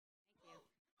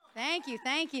Thank you.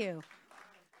 Thank you.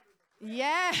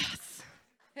 Yes.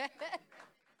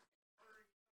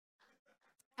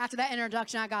 After that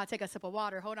introduction, I got to take a sip of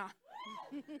water. Hold on.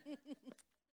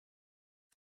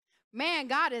 Man,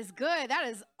 God is good. That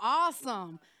is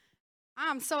awesome.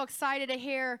 I'm so excited to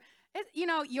hear.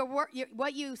 Your work,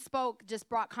 what you spoke just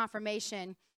brought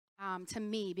confirmation to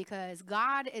me because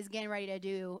God is getting ready to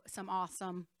do some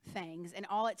awesome things, and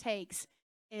all it takes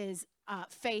is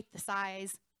faith the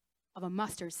size of a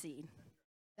mustard seed.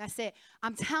 That's it.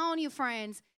 I'm telling you,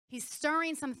 friends, He's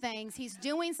stirring some things. He's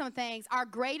doing some things. Our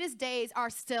greatest days are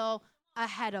still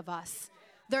ahead of us.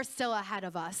 They're still ahead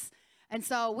of us. And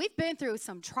so we've been through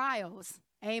some trials.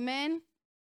 Amen.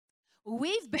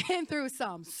 We've been through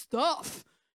some stuff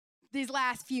these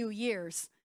last few years.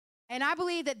 And I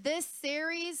believe that this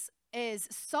series is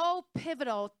so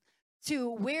pivotal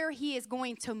to where He is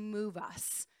going to move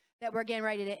us that we're getting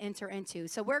ready to enter into.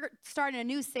 So we're starting a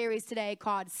new series today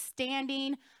called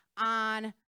Standing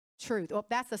on Truth. Oh,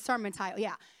 that's the sermon title.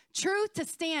 Yeah. Truth to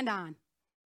stand on.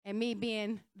 And me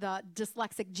being the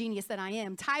dyslexic genius that I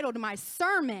am, titled my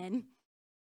sermon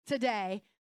today,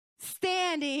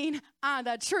 Standing on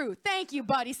the Truth. Thank you,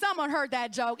 buddy. Someone heard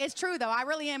that joke. It's true, though. I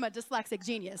really am a dyslexic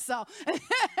genius. So, standing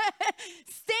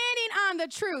on the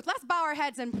truth. Let's bow our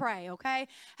heads and pray, okay?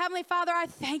 Heavenly Father, I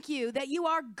thank you that you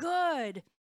are good.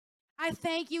 I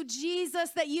thank you, Jesus,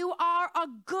 that you are a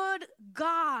good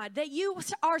God, that you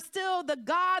are still the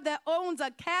God that owns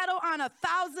a cattle on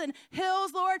 1,000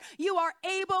 hills, Lord. You are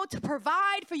able to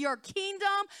provide for your kingdom.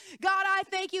 God, I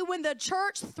thank you when the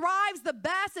church thrives the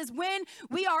best is when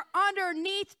we are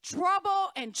underneath trouble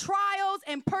and trials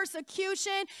and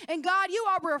persecution. And God, you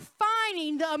are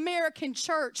refining the American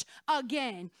church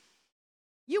again.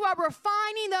 You are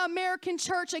refining the American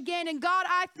church again. And God,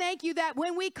 I thank you that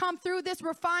when we come through this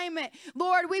refinement,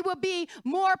 Lord, we will be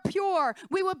more pure.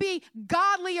 We will be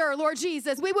godlier, Lord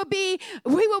Jesus. We will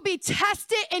be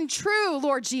tested and true,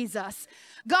 Lord Jesus.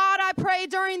 God, I pray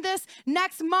during this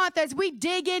next month as we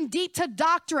dig in deep to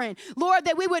doctrine, Lord,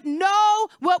 that we would know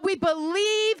what we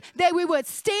believe, that we would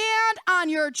stand on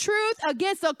your truth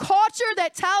against a culture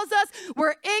that tells us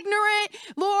we're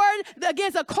ignorant, Lord,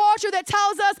 against a culture that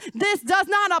tells us this does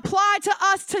not apply to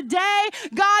us today.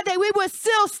 God, that we would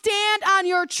still stand on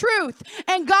your truth,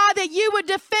 and God, that you would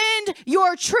defend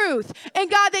your truth, and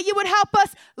God, that you would help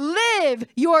us live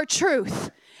your truth.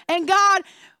 And God,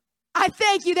 I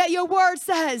thank you that your word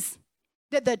says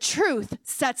that the truth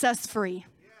sets us free.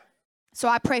 So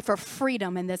I pray for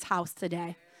freedom in this house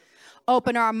today.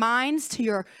 Open our minds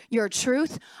to your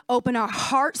truth. Open our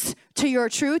hearts to your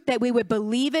truth, that we would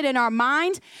believe it in our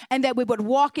mind and that we would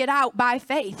walk it out by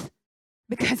faith.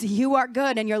 Because you are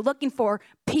good and you're looking for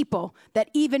people that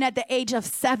even at the age of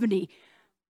 70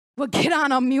 will get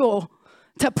on a mule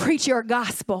to preach your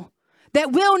gospel,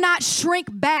 that will not shrink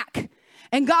back.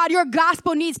 And God, your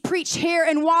gospel needs preached here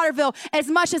in Waterville as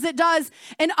much as it does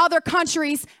in other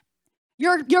countries.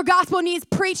 Your gospel needs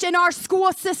preached in our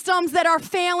school systems that are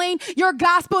failing. Your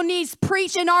gospel needs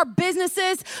preached in our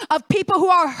businesses of people who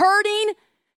are hurting.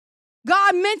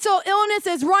 God, mental illness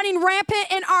is running rampant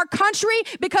in our country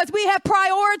because we have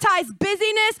prioritized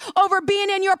busyness over being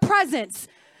in your presence.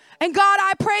 And God,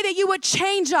 I pray that you would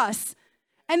change us.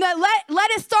 And that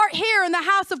let it start here in the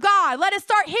house of God. Let it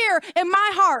start here in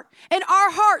my heart, in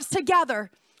our hearts together,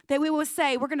 that we will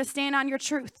say, we're going to stand on your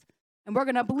truth. And we're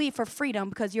going to believe for freedom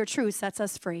because your truth sets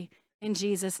us free. In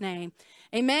Jesus' name.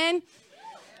 Amen.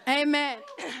 Amen.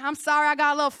 I'm sorry I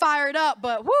got a little fired up,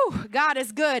 but whoo, God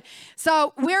is good.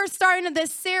 So we're starting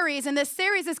this series, and this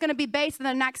series is going to be based in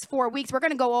the next 4 weeks. We're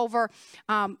going to go over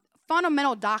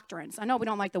fundamental doctrines. I know we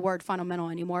don't like the word fundamental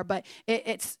anymore, but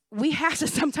we have to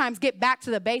sometimes get back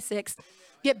to the basics,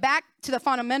 get back to the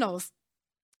fundamentals.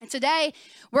 And today,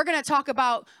 we're going to talk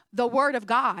about the Word of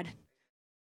God.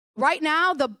 Right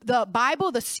now, the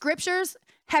Bible, the Scriptures,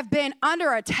 have been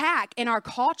under attack in our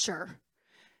culture.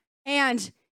 And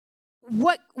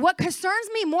what concerns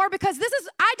me more, because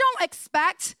I don't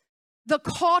expect the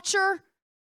culture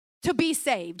to be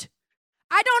saved.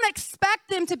 I don't expect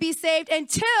them to be saved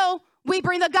until we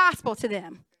bring the gospel to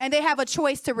them and they have a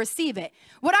choice to receive it.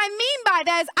 What I mean by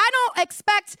that is I don't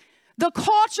expect the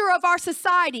culture of our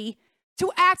society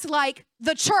to act like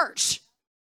the church.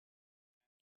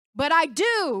 But I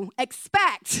do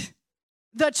expect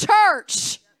the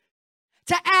church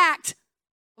to act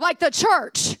like the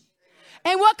church.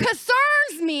 And what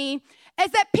concerns me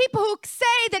is that people who say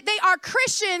that they are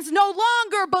Christians no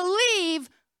longer believe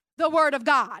the Word of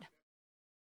God.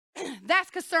 That's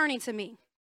concerning to me.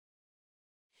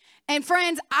 And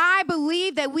friends, I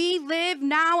believe that we live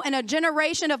now in a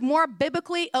generation of more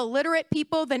biblically illiterate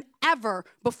people than ever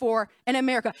before in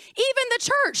America. Even the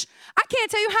church. I can't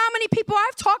tell you how many people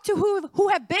I've talked to who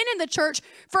have been in the church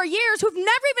for years who've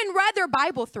never even read their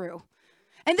Bible through.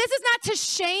 And this is not to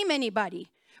shame anybody,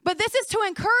 but this is to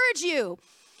encourage you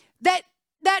that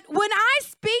when I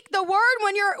speak the word,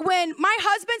 when my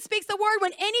husband speaks the word,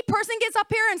 when any person gets up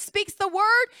here and speaks the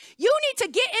word, you need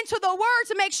to get into the word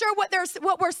to make sure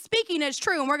what we're speaking is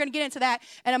true. And we're going to get into that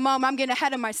in a moment. I'm getting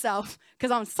ahead of myself because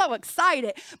I'm so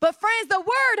excited. But friends, the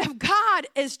word of God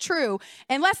is true.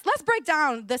 And let's break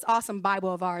down this awesome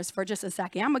Bible of ours for just a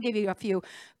second. I'm going to give you a few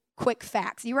quick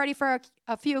facts. You ready for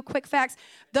a few quick facts?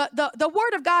 The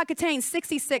word of God contains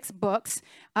 66 books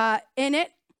in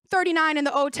it. 39 in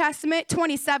the Old Testament,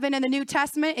 27 in the New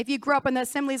Testament. If you grew up in the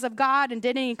Assemblies of God and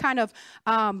did any kind of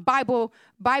Bible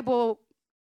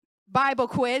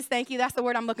quiz, thank you, that's the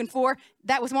word I'm looking for,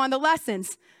 that was one of the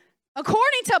lessons.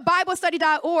 According to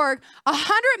BibleStudy.org,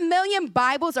 100 million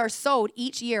Bibles are sold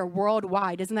each year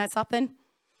worldwide. Isn't that something?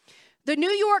 The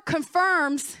New Yorker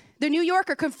confirms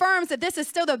that this is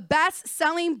still the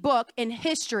best-selling book in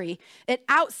history. It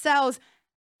outsells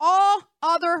all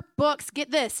other books.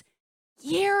 Get this.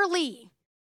 Yearly.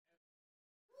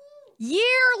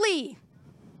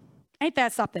 Ain't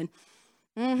that something?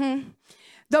 The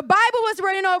Bible was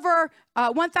written over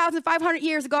 1,500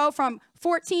 years ago, from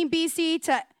 14 BC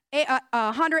to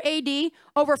 100 AD,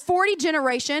 over 40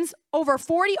 generations, over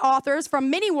 40 authors from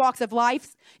many walks of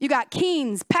life. You got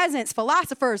kings, peasants,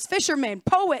 philosophers, fishermen,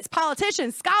 poets,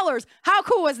 politicians, scholars. How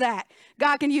cool is that?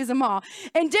 God can use them all.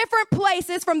 In different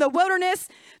places, from the wilderness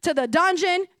to the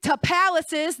dungeon to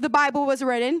palaces, the Bible was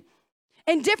written.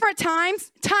 In different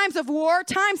times of war,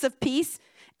 times of peace,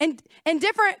 and in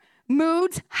different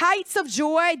moods, heights of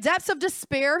joy, depths of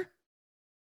despair.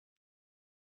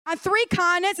 On 3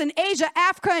 continents, in Asia,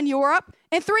 Africa, and Europe,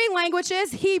 in 3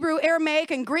 languages, Hebrew,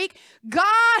 Aramaic, and Greek,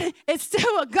 God is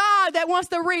still a God that wants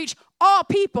to reach all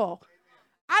people.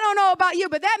 I don't know about you,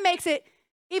 but that makes it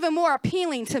even more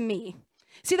appealing to me.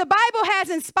 See, the Bible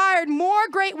has inspired more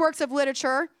great works of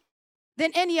literature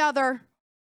than any other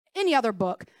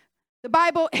book. The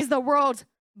Bible is the world's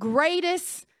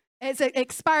greatest, it's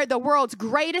inspired the world's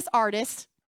greatest artists.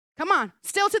 Come on,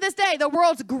 still to this day, the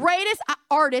world's greatest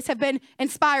artists have been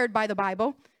inspired by the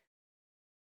Bible.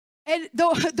 And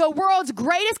the world's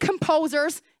greatest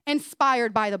composers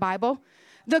inspired by the Bible.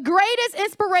 The greatest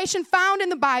inspiration found in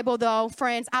the Bible, though,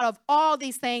 friends, out of all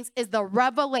these things, is the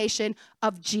revelation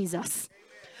of Jesus.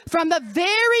 From the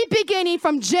very beginning,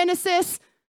 from Genesis,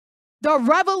 the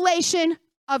revelation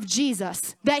of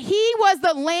Jesus, that he was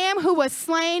the Lamb who was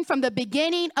slain from the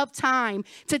beginning of time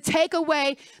to take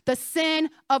away the sin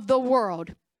of the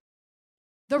world.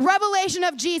 The revelation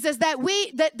of Jesus and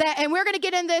we're going to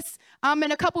get in this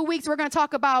in a couple of weeks. We're going to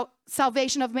talk about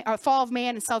salvation of man, or fall of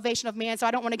man and salvation of man. So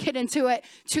I don't want to get into it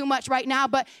too much right now,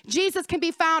 but Jesus can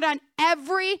be found on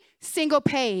every single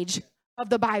page of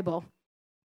the Bible.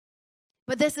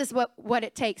 But this is what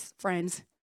it takes, friends,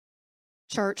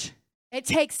 church. It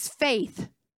takes faith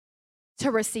to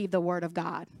receive the word of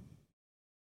God.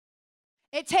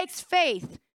 It takes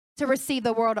faith to receive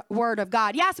the word of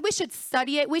God. Yes, we should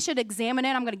study it. We should examine it.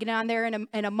 I'm going to get on there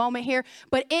in a moment here.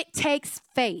 But it takes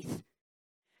faith.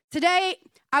 Today,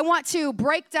 I want to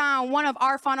break down one of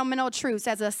our fundamental truths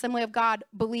as an Assembly of God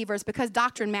believers, because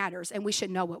doctrine matters and we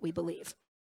should know what we believe.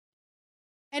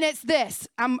 And it's this.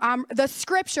 The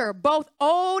scripture, both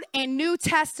Old and New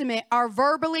Testament, are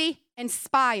verbally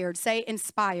inspired. Say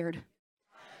inspired.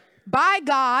 By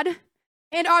God,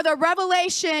 and are the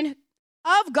revelation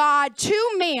of God to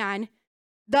man,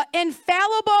 the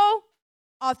infallible,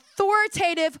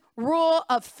 authoritative rule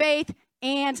of faith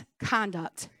and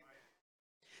conduct.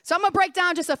 So I'm going to break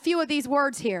down just a few of these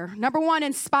words here. Number 1,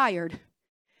 inspired.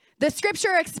 The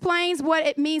scripture explains what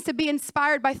it means to be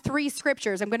inspired by 3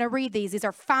 scriptures. I'm going to read these. These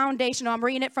are foundational. I'm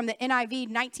reading it from the NIV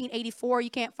 1984. You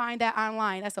can't find that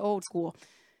online. That's old school.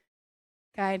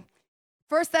 Okay.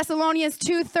 1 Thessalonians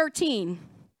 2:13.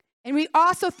 And we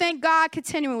also thank God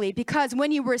continually, because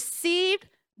when you received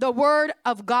the word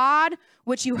of God,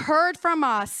 which you heard from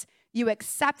us, you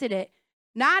accepted it,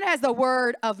 not as the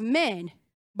word of men,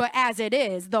 but as it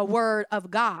is the word of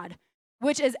God,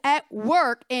 which is at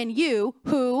work in you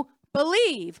who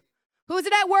believe. Who's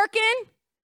it at work in?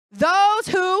 Those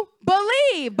who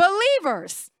believe,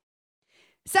 believers.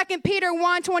 2 Peter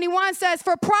 1:21 says,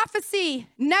 for prophecy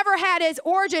never had its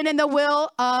origin in the will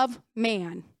of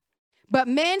man, but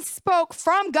men spoke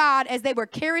from God as they were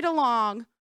carried along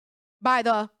by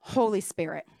the Holy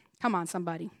Spirit. Come on,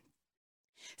 somebody.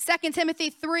 2 Timothy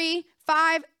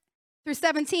 3:5 through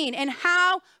 17. And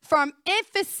how from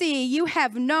infancy you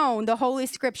have known the Holy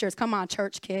Scriptures. Come on,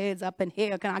 church kids up in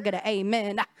here. Can I get an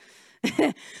amen?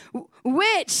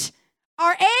 Which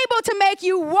are able to make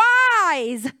you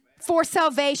wise for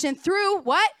salvation through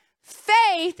what?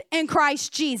 Faith in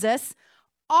Christ Jesus.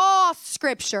 All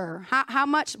Scripture. How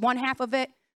much? One half of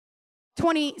it?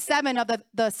 27 of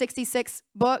the 66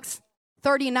 books.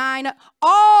 39.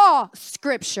 All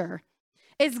Scripture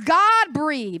is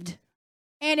God-breathed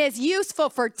and is useful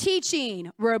for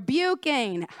teaching,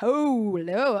 rebuking. Oh,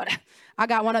 Lord. I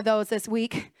got one of those this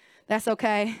week. That's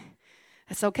okay.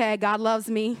 It's okay. God loves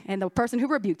me, and the person who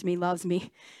rebuked me loves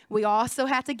me. We also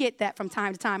have to get that from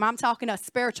time to time. I'm talking a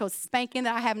spiritual spanking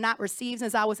that I have not received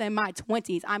since I was in my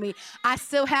 20s. I mean, I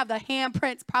still have the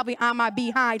handprints probably on my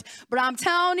behind, but I'm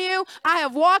telling you, I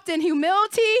have walked in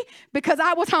humility because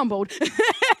I was humbled.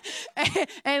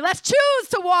 And let's choose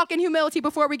to walk in humility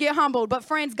before we get humbled. But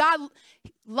friends, God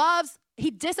loves,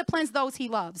 he disciplines those he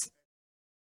loves.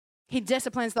 He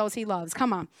disciplines those he loves.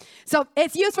 Come on. So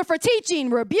it's useful for teaching,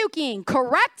 rebuking,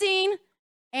 correcting,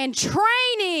 and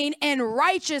training in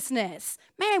righteousness.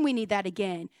 Man, we need that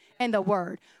again in the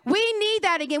word. We need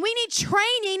that again. We need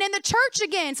training in the church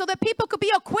again so that people could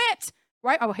be equipped.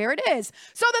 Right? Oh, here it is.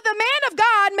 So that the man of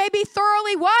God may be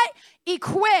thoroughly what?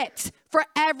 Equipped for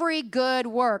every good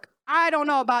work. I don't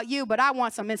know about you, but I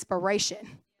want some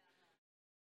inspiration.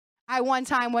 One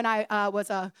time when I was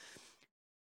a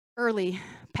early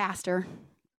pastor,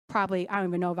 probably, I don't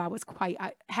even know if I was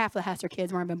half the Hester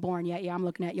kids weren't even born yet. Yeah, I'm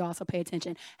looking at y'all, so pay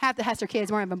attention. Half the Hester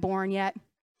kids weren't even born yet.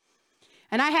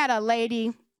 And I had a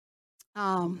lady,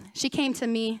 she came to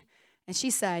me and she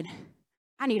said,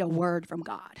 I need a word from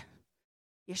God.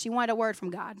 Yeah, she wanted a word from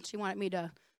God. She wanted me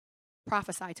to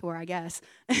prophesy to her, I guess.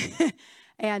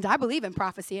 And I believe in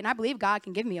prophecy, and I believe God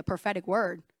can give me a prophetic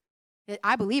word.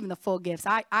 I believe in the full gifts.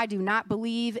 I do not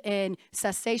believe in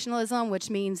cessationalism, which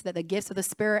means that the gifts of the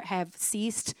Spirit have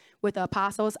ceased with the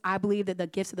apostles. I believe that the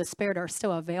gifts of the Spirit are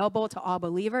still available to all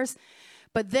believers.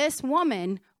 But this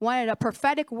woman wanted a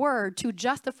prophetic word to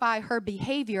justify her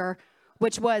behavior,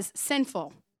 which was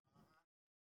sinful.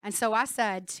 And so I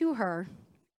said to her,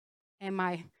 and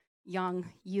my young,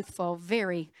 youthful,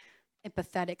 very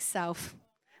empathetic self,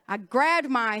 I grabbed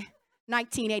my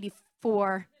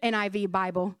 1984 NIV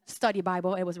Bible, study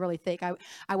Bible. It was really thick.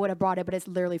 I would have brought it, but it's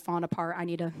literally falling apart. I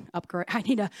need to upgrade. I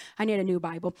need a new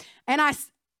Bible. And I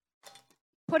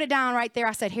put it down right there.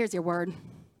 I said, here's your word.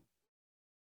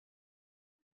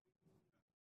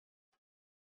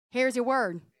 Here's your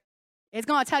word. It's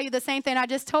going to tell you the same thing I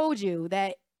just told you,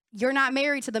 that you're not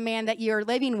married to the man that you're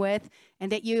living with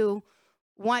and that you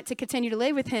want to continue to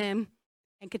live with him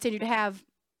and continue to have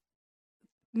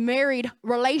married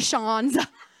relations,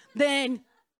 then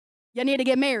you need to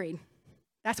get married.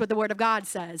 That's what the Word of God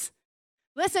says.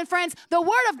 Listen, friends, the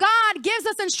Word of God gives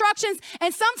us instructions,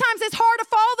 and sometimes it's hard to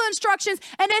follow the instructions,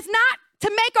 and it's not to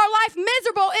make our life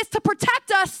miserable. It's to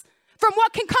protect us from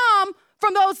what can come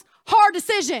from those hard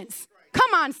decisions.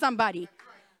 Come on, somebody.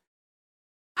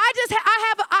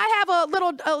 I have a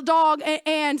little dog,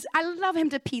 and I love him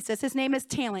to pieces. His name is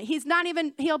Talent.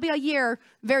 He'll be a year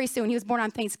very soon. He was born on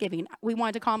Thanksgiving. We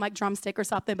wanted to call him like Drumstick or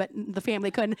something, but the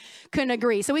family couldn't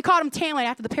agree. So we called him Talent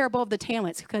after the parable of the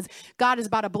talents, because God is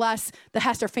about to bless the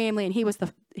Hester family, and he was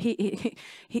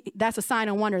that's a sign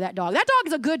and wonder, that dog. That dog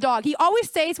is a good dog. He always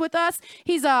stays with us.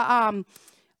 He's a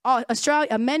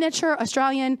miniature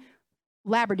Australian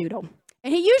Labradoodle,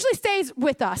 and he usually stays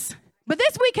with us. But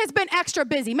this week has been extra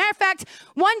busy. Matter of fact,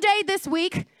 one day this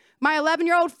week, my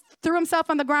 11-year-old threw himself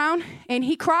on the ground, and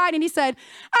he cried, and he said,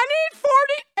 I need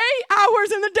 48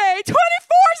 hours in the day. 24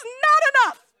 is not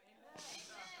enough.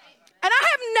 And I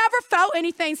have never felt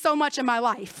anything so much in my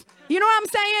life. You know what I'm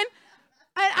saying?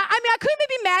 I mean, I couldn't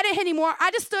even be mad at him anymore.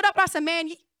 I just stood up and I said, man,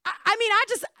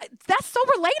 that's so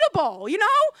relatable, you know?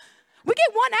 We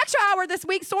get one extra hour this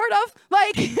week, sort of.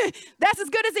 Like, that's as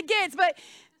good as it gets. But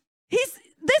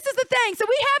this is the thing. So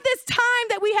we have this time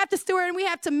that we have to steward and we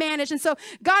have to manage. And so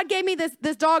God gave me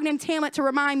this dog named Talent to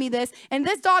remind me this. And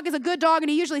this dog is a good dog, and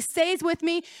he usually stays with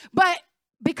me. But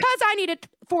because I needed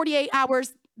 48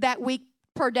 hours that week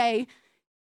per day,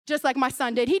 just like my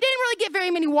son did, he didn't really get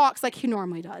very many walks like he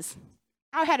normally does.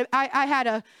 I had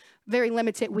a very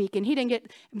limited week, and he didn't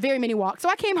get very many walks. So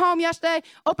I came home yesterday,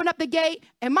 opened up the gate,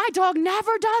 and my dog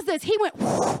never does this. He went,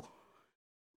 whoosh.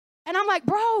 And I'm like,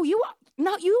 bro, you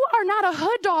are not a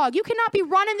hood dog. You cannot be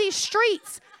running these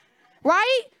streets,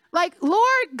 right? Like,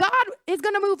 Lord, God is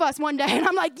going to move us one day. And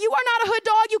I'm like, you are not a hood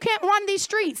dog. You can't run these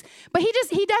streets. But he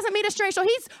doesn't meet a stranger. So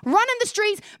he's running the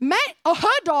streets, met a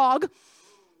hood dog,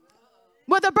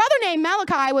 Well, the brother named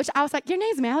Malachi, which I was like, your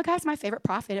name's Malachi? It's my favorite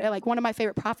prophet, like one of my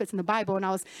favorite prophets in the Bible. And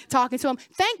I was talking to him.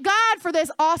 Thank God for this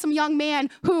awesome young man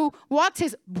who walked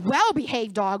his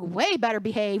well-behaved dog, way better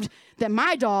behaved than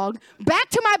my dog, back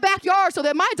to my backyard so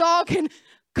that my dog can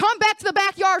come back to the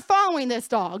backyard following this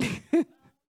dog. And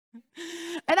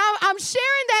I'm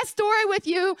sharing that story with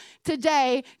you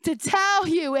today to tell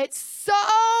you it's so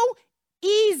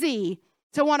easy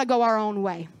to want to go our own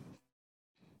way.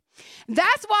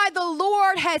 That's why the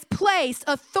Lord has placed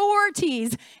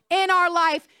authorities in our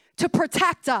life to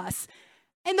protect us.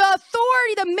 And the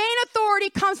authority, the main authority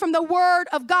comes from the word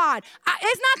of God.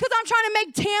 It's not because I'm trying to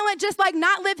make Talent just like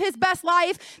not live his best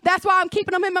life. That's why I'm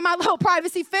keeping him in my little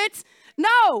privacy fence.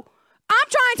 No, I'm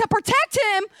trying to protect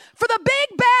him for the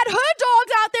big bad hood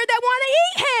dogs out there that want to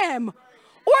eat him.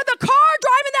 Or the car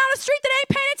driving down the street that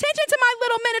ain't paying attention to my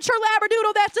little miniature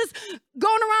Labradoodle that's just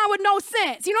going around with no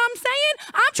sense. You know what I'm saying?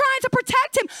 I'm trying to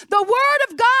protect him. The word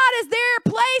of God is there,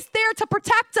 placed there to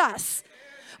protect us.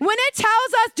 When it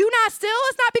tells us do not steal,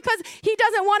 it's not because he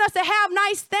doesn't want us to have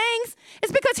nice things.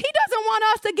 It's because he doesn't want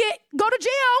us to go to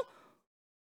jail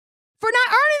for not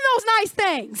earning those nice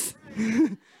things.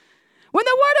 When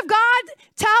the word of God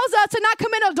tells us to not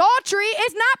commit adultery,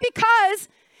 it's not because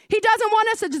he doesn't want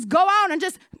us to just go out and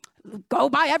just go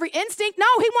by every instinct. No,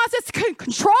 he wants us to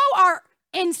control our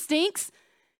instincts,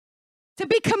 to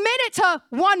be committed to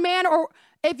one man, or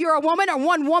if you're a woman, or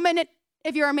one woman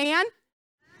if you're a man.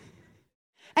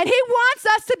 And he wants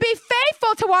us to be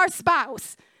faithful to our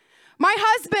spouse. My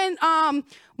husband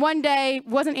one day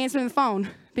wasn't answering the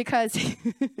phone because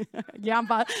I'm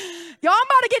about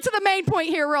to get to the main point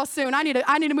here real soon. I need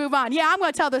to move on. Yeah, I'm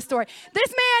going to tell this story. This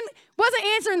man wasn't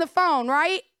answering the phone,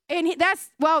 right? And that's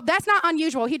not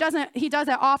unusual. He does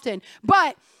that often.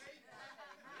 But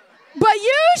usually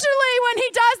when he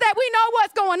does that, we know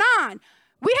what's going on.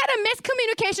 We had a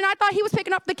miscommunication. I thought he was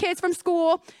picking up the kids from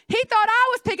school. He thought I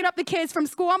was picking up the kids from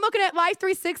school. I'm looking at Life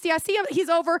 360. I see him. He's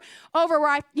over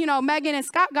where Megan and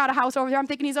Scott got a house over there. I'm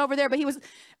thinking he's over there, but I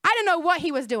didn't know what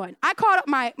he was doing. I called up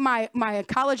my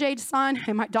college-age son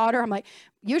and my daughter. I'm like,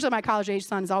 usually my college-age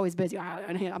son is always busy.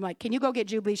 I'm like, can you go get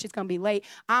Jubilee? She's going to be late.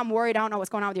 I'm worried. I don't know what's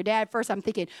going on with your dad. First, I'm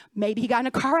thinking maybe he got in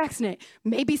a car accident.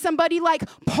 Maybe somebody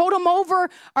pulled him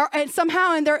over and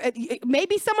somehow,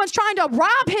 maybe someone's trying to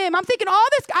rob him. I'm thinking all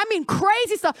this,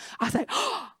 crazy stuff. I was like,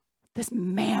 oh, this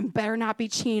man better not be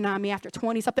cheating on me after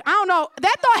 20-something. I don't know.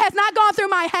 That thought has not gone through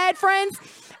my head, friends.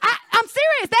 I'm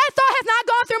serious. That thought has not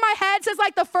gone through my head since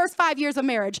the first 5 years of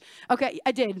marriage. Okay,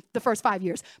 I did the first 5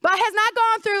 years. But it has not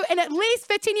gone through in at least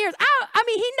 15 years.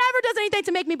 He never does anything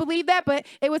to make me believe that, but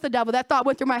it was the devil. That thought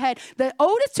went through my head. The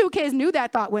oldest two kids knew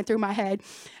that thought went through my head.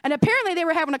 And apparently they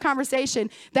were having a conversation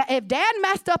that if dad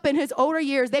messed up in his older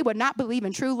years, they would not believe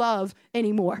in true love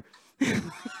anymore. He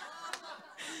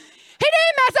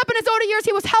didn't mess up in his older years.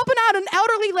 He was helping out an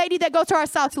elderly lady that goes to our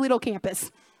South Toledo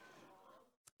campus.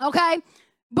 Okay?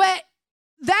 But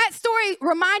that story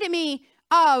reminded me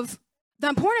of the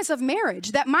importance of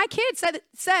marriage, that my kids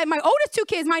said my oldest two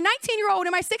kids, my 19-year-old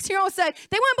and my 16-year-old said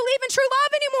they wouldn't believe in true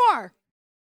love anymore.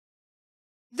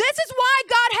 This is why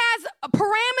God has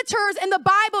parameters in the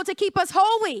Bible to keep us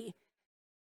holy.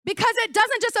 Because it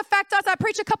doesn't just affect us. I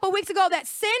preached a couple weeks ago that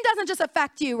sin doesn't just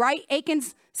affect you, right?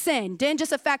 Achan's sin didn't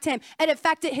just affect him. It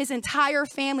affected his entire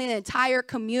family and entire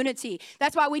community.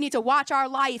 That's why we need to watch our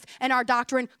life and our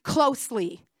doctrine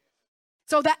closely.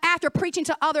 So that after preaching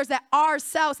to others that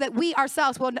we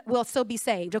ourselves will still be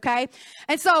saved, okay?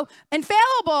 And so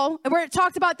infallible, where it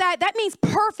talks about that means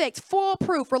perfect,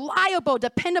 foolproof, reliable,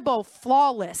 dependable,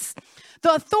 flawless.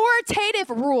 The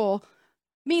authoritative rule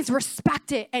means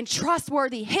respected and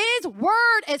trustworthy. His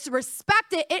word is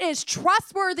respected. It is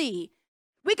trustworthy.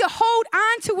 We can hold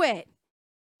on to it.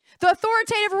 The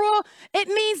authoritative rule, it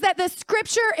means that the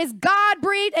scripture is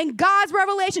God-breathed and God's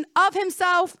revelation of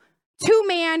himself to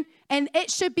man, and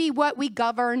it should be what we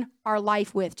govern our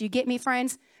life with. Do you get me,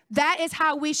 friends? That is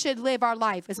how we should live our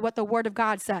life, is what the word of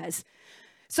God says.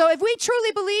 So if we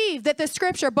truly believe that the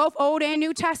scripture, both Old and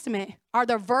New Testament, are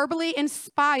the verbally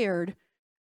inspired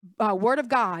word of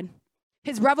God,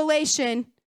 his revelation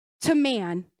to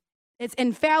man, it's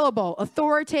infallible,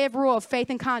 authoritative rule of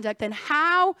faith and conduct, then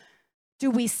how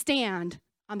do we stand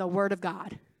on the word of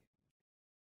God?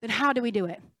 Then how do we do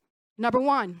it? Number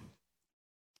one,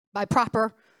 by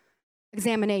proper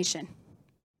examination.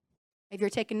 If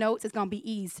you're taking notes, it's going to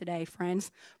be ease today,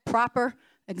 friends. Proper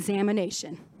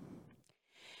examination.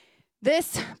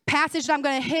 This passage that I'm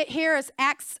going to hit here is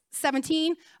Acts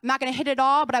 17. I'm not going to hit it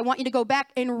all, but I want you to go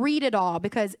back and read it all,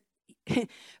 because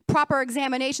proper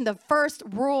examination, the first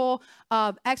rule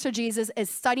of exegesis is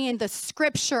studying the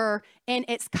scripture in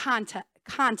its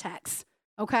context.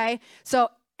 okay? So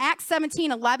Acts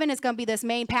 17:11 is going to be this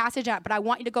main passage, but I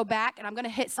want you to go back, and I'm going to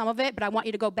hit some of it, but I want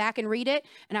you to go back and read it,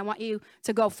 and I want you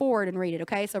to go forward and read it,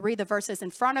 okay? So read the verses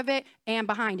in front of it and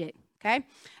behind it, okay?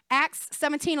 Acts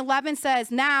 17:11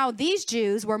 says, now these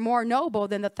Jews were more noble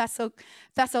than the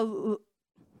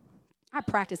I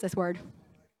practice this word.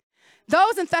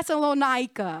 Those in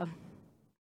Thessalonica.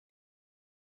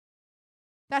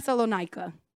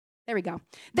 There we go.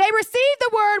 They received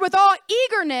the word with all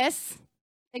eagerness,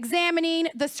 examining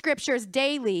the scriptures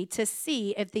daily to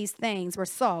see if these things were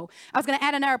so. I was going to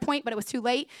add another point, but it was too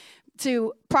late.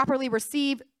 To properly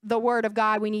receive the word of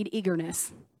God, we need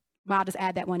eagerness. Well, I'll just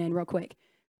add that one in real quick.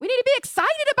 We need to be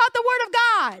excited about the word of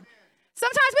God.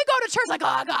 Sometimes we go to church like, oh,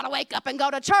 I got to wake up and go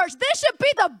to church. This should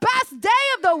be the best day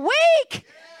of the week.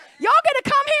 Y'all going to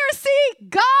come here and see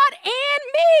God and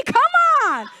me. Come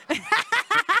on.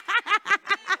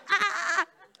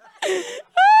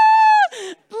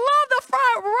 Love the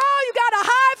front row. You got a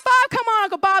high five. Come on,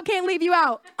 Uncle Bob can't leave you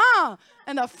out.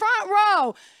 In the front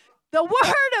row. The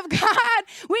word of God,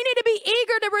 we need to be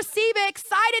eager to receive it,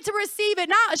 excited to receive it,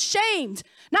 not ashamed.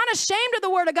 Not ashamed of the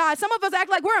word of God. Some of us act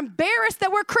like we're embarrassed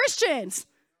that we're Christians.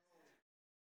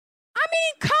 I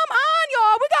mean, come on,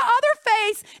 y'all. We got other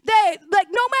faiths that, like,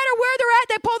 no matter where they're at,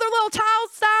 they pull their little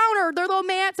towels down or their little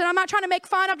mats. And I'm not trying to make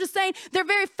fun. I'm just saying they're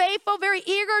very faithful, very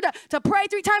eager to pray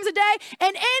 3 times a day.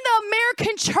 And in the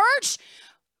American church,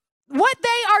 what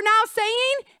they are now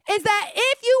saying is that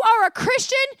if you are a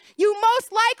Christian, you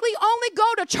most likely only go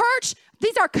to church.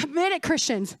 These are committed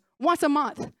Christians once a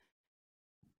month.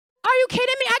 Are you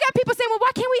kidding me? I got people saying, well,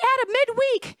 why can't we add a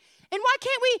midweek? And why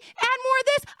can't we add more of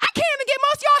this? I can't even get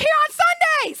most of y'all here on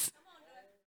Sundays.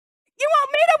 You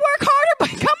want me to work harder? But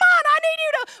come on, I need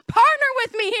you to partner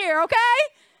with me here, okay?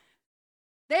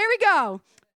 There we go.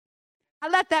 I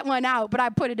left that one out, but I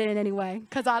put it in anyway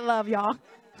because I love y'all,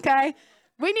 okay?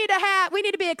 We need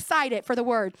to be excited for the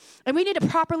word, and we need to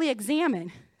properly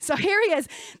examine. So here he is.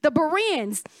 The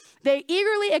Bereans, they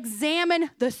eagerly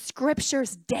examine the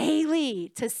scriptures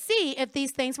daily to see if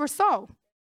these things were so.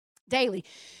 Daily.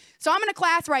 So I'm in a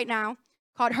class right now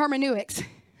called hermeneutics.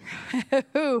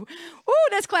 Ooh,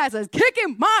 this class is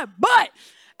kicking my butt.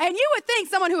 And you would think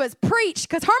someone who has preached,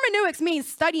 because hermeneutics means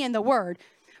studying the word.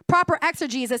 Proper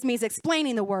exegesis means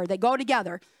explaining the word. They go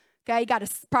together. Okay, you got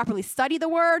to properly study the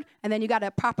word, and then you got to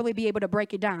properly be able to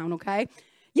break it down, okay?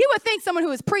 You would think someone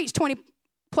who has preached 20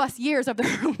 plus years of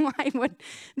their life would,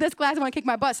 this class want to kick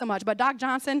my butt so much. But Doc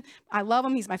Johnson, I love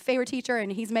him. He's my favorite teacher,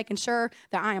 and he's making sure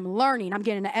that I am learning. I'm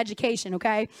getting an education,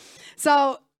 okay?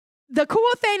 So the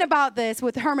cool thing about this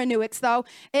with hermeneutics, though,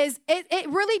 is it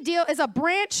really is a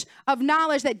branch of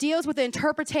knowledge that deals with the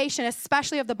interpretation,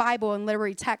 especially of the Bible and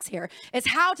literary text here. It's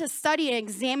how to study and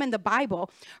examine the Bible.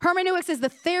 Hermeneutics is the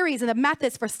theories and the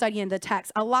methods for studying the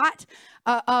text. A lot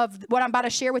of what I'm about to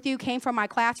share with you came from my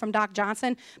class from Doc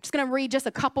Johnson. I'm just going to read just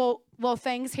a couple little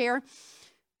things here.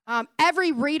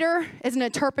 Every reader is an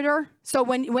interpreter. So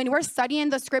when we're studying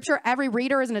the scripture, every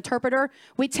reader is an interpreter.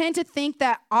 We tend to think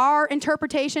that our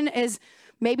interpretation is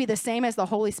maybe the same as the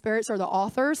Holy Spirit's or the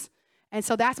author's. And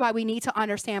so that's why we need to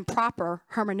understand proper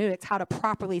hermeneutics, how to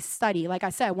properly study. Like I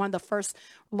said, one of the first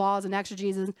laws in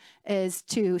exegesis is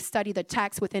to study the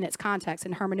text within its context.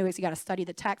 In hermeneutics, you got to study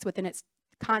the text within its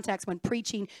context. When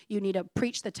preaching, you need to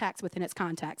preach the text within its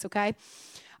context, okay?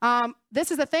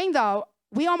 This is the thing, though.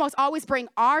 We almost always bring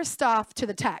our stuff to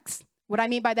the text. What I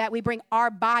mean by that, we bring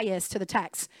our bias to the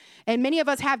text. And many of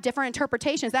us have different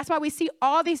interpretations. That's why we see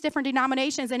all these different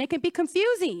denominations, and it can be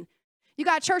confusing. You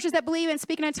got churches that believe in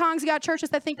speaking in tongues. You got churches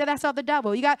that think that that's of the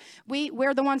devil.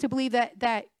 We're the ones who believe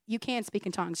that you can speak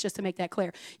in tongues, just to make that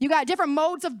clear. You got different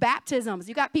modes of baptisms.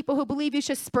 You got people who believe you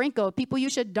should sprinkle, people you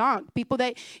should dunk, people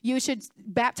that you should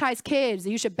baptize kids,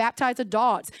 that you should baptize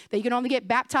adults, that you can only get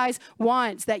baptized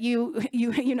once, that you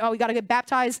got to get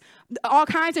baptized all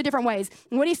kinds of different ways.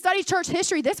 When he studied church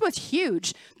history, this was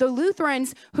huge. The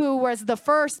Lutherans, who was the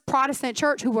first Protestant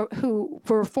church who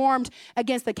were formed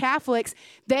against the Catholics,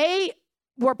 they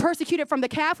were persecuted from the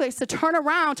Catholics to turn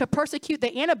around to persecute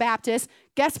the Anabaptists.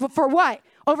 Guess for what?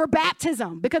 Over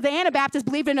baptism, because the Anabaptists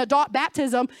believed in adult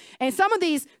baptism. And some of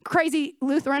these crazy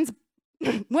Lutherans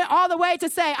went all the way to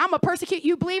say, I'm going to persecute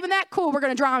you. Believe in that? Cool, we're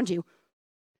going to drown you.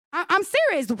 I'm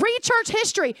serious. Read church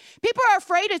history. People are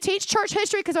afraid to teach church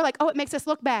history because they're like, oh, it makes us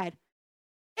look bad.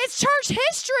 It's church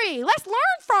history. Let's learn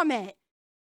from it.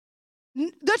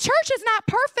 The church is not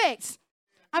perfect.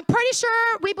 I'm pretty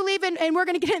sure we believe in, and we're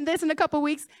going to get into this in a couple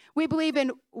weeks, we believe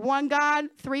in one God,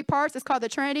 3 parts. It's called the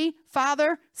Trinity: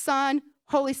 Father, Son,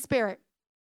 Holy Spirit.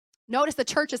 Notice the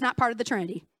church is not part of the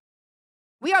Trinity.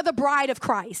 We are the bride of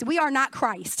Christ. We are not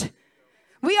Christ.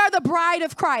 We are the bride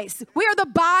of Christ. We are the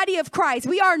body of Christ.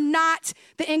 We are not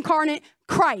the incarnate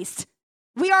Christ.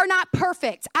 We are not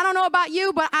perfect. I don't know about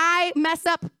you, but I mess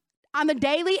up on the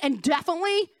daily and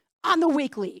definitely on the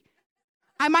weekly.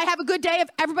 I might have a good day if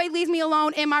everybody leaves me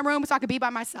alone in my room so I can be by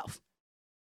myself.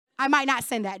 I might not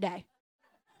sin that day.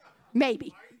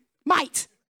 Maybe. Might.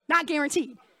 Not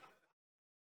guaranteed.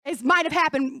 It might have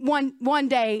happened one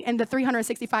day in the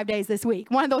 365 days this week.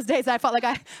 One of those days that I felt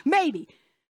like maybe.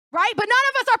 Right? But none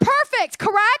of us are perfect,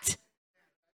 correct?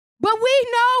 But we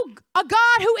know a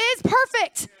God who is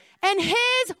perfect. And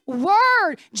his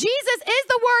word, Jesus is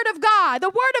the word of God. The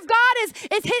word of God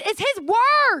is his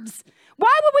words.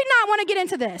 Why would we not want to get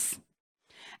into this?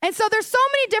 And so there's so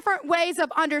many different ways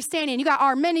of understanding. You got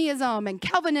Arminianism and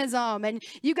Calvinism, and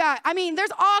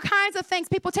there's all kinds of things.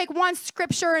 People take one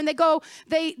scripture and they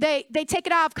take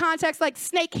it out of context, like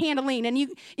snake handling. And you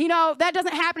know, that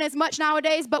doesn't happen as much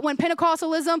nowadays, but when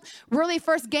Pentecostalism really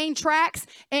first gained tracks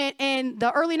in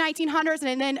the early 1900s,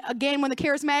 and then again when the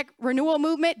charismatic renewal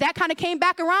movement, that kind of came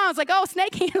back around. It's like, oh,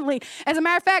 snake handling. As a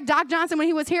matter of fact, Doc Johnson, when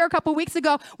he was here a couple weeks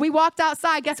ago, we walked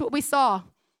outside. Guess what we saw?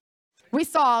 We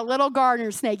saw a little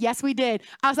gardener snake. Yes, we did.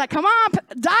 I was like, come on,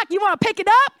 Doc, you want to pick it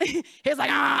up? He was like,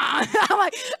 ah. I'm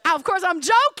like, of course, I'm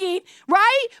joking,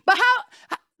 right? But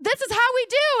this is how we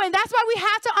do. And that's why we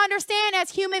have to understand as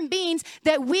human beings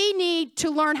that we need to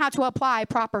learn how to apply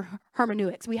proper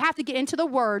hermeneutics. We have to get into the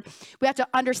word. We have to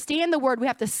understand the word. We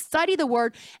have to study the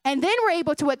word. And then we're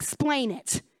able to explain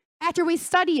it after we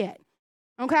study it,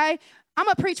 okay? I'm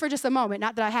going to preach for just a moment.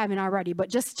 Not that I haven't already, but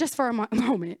just for a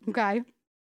moment, okay?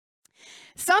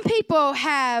 Some people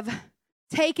have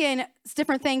taken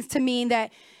different things to mean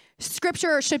that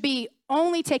scripture should be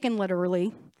only taken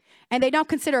literally, and they don't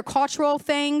consider cultural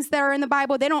things that are in the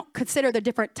Bible. They don't consider the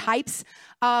different types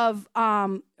of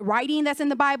writing that's in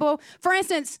the Bible. For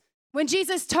instance, when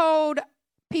Jesus told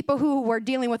people who were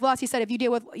dealing with lust, he said, if you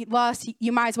deal with lust,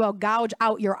 you might as well gouge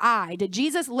out your eye. Did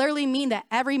Jesus literally mean that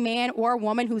every man or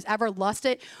woman who's ever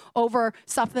lusted over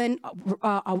something,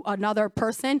 another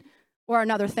person, or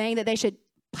another thing, that they should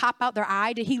pop out their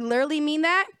eye? Did he literally mean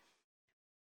that?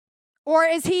 Or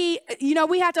is he,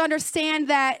 we have to understand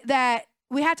that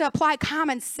we have to apply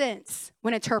common sense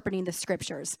when interpreting the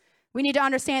scriptures. We need to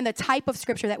understand the type of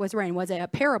scripture that was written. Was it a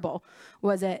parable?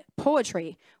 Was it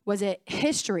poetry? Was it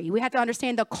history? We have to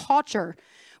understand the culture.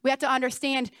 We have to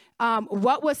understand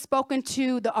what was spoken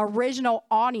to the original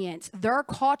audience, their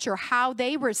culture, how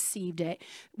they received it.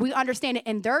 We understand it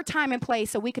in their time and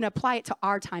place so we can apply it to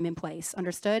our time and place.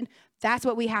 Understood? That's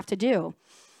what we have to do.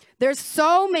 There's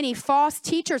so many false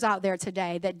teachers out there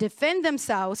today that defend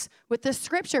themselves with the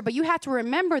scripture, but you have to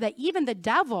remember that even the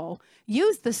devil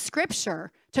used the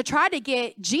scripture to try to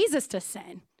get Jesus to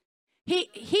sin. He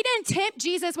didn't tempt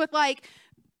Jesus with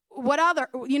what other,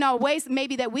 ways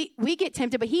maybe that we get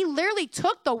tempted, but he literally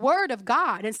took the word of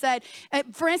God and said,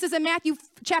 for instance, in Matthew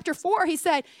chapter 4, he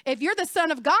said, if you're the son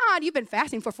of God, you've been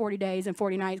fasting for 40 days and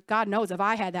 40 nights. God knows if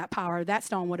I had that power, that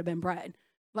stone would have been bread.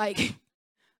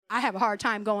 I have a hard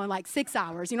time going 6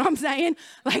 hours. You know what I'm saying?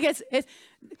 It's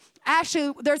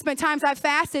actually, there's been times I've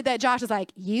fasted that Josh is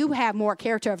like, you have more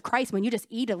character of Christ when you just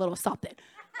eat a little something.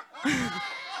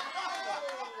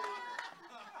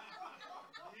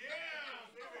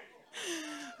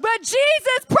 But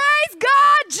Jesus, praise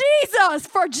God, Jesus,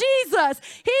 for Jesus.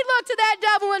 He looked to that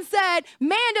devil and said,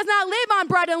 man does not live on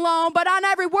bread alone, but on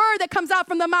every word that comes out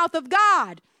from the mouth of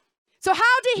God. So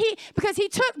how did he, because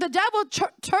the devil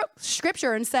took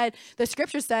scripture and said, the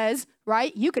scripture says,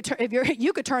 right, you could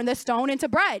turn this stone into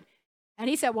bread. And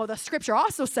he said, well, the scripture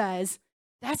also says,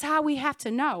 that's how we have to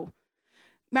know.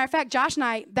 Matter of fact, Josh and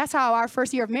I, that's how our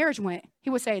first year of marriage went. He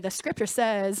would say, the scripture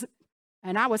says,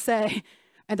 and I would say,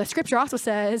 and the scripture also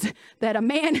says that a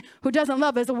man who doesn't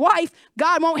love his wife,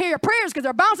 God won't hear your prayers because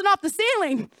they're bouncing off the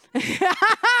ceiling. It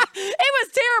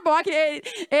was terrible.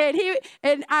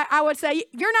 I would say,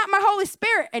 you're not my Holy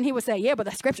Spirit. And he would say, yeah, but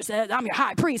the scripture says I'm your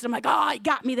high priest. I'm like, oh, he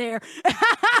got me there.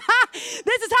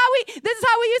 This is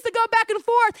how we used to go back and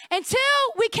forth until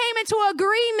we came into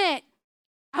agreement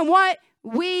on what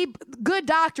good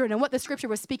doctrine and what the scripture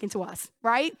was speaking to us,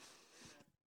 right?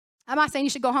 I'm not saying you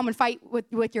should go home and fight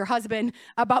with your husband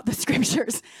about the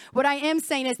scriptures. What I am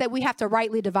saying is that we have to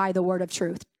rightly divide the word of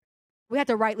truth. We have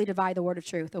to rightly divide the word of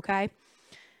truth, okay?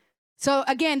 So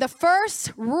again, the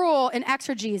first rule in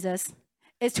exegesis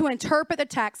is to interpret the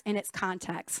text in its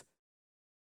context.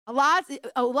 A lot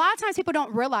of times people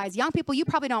don't realize, young people, you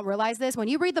probably don't realize this. When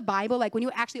you read the Bible, when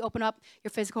you actually open up your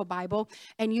physical Bible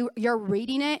and you're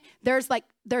reading it,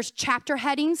 there's chapter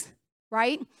headings,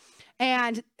 right?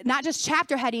 And not just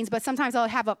chapter headings, but sometimes I'll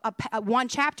have a one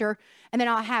chapter, and then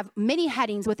I'll have many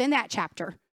headings within that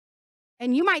chapter.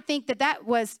 And you might think that that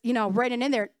was, written in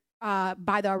there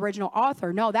by the original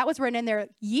author. No, that was written in there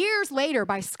years later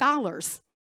by scholars.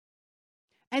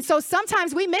 And so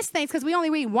sometimes we miss things because we only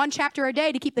read one chapter a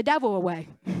day to keep the devil away.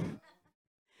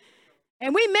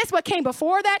 And we miss what came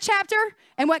before that chapter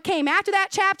and what came after that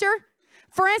chapter.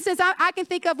 For instance, I can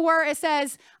think of where it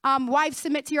says, wives,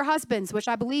 submit to your husbands, which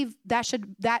I believe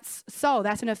that's so.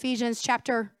 That's in Ephesians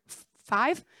chapter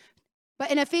 5. But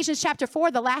in Ephesians chapter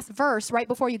 4, the last verse, right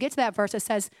before you get to that verse, it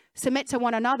says, submit to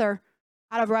one another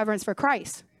out of reverence for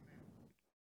Christ.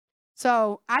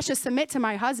 So I should submit to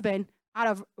my husband out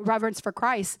of reverence for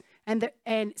Christ. And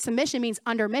submission means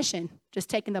under mission, just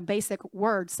taking the basic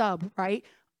word sub, right?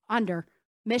 Under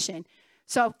mission.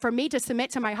 So for me to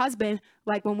submit to my husband,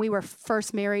 like when we were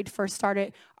first married, first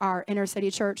started our inner city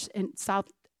church in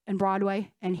South and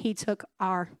Broadway, and he took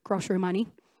our grocery money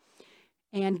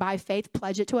and by faith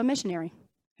pledged it to a missionary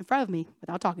in front of me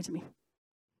without talking to me.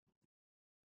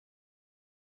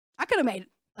 I could have made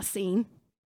a scene.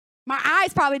 My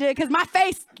eyes probably did, because my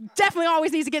face definitely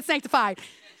always needs to get sanctified.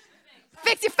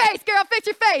 Fix your face, girl, fix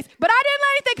your face. But I didn't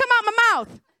let anything come out my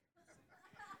mouth.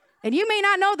 And you may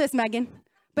not know this, Megan,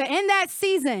 but in that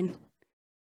season,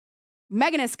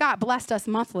 Megan and Scott blessed us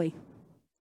monthly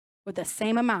with the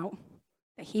same amount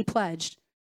that he pledged.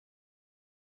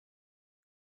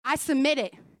 I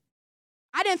submitted.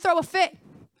 I didn't throw a fit.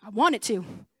 I wanted to.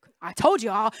 I told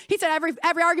you all. He said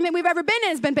every argument we've ever been in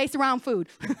has been based around food.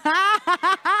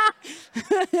 I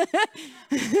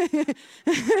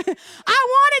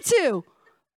wanted to.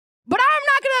 But I'm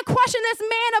not going to question this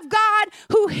man of God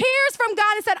who hears from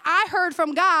God and said, I heard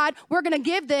from God. We're going to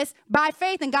give this by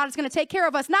faith, and God is going to take care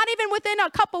of us. Not even within a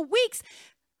couple weeks.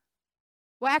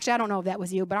 Well, actually, I don't know if that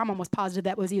was you, but I'm almost positive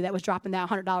that was you that was dropping that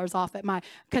 $100 off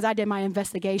because I did my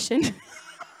investigation.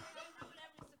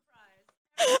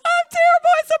 I'm terrible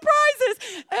at surprises.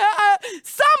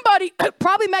 Somebody,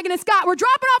 probably Megan and Scott, were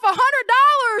dropping off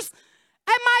 $100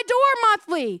 at my door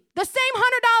monthly. The same $100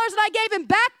 that I gave him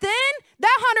back then,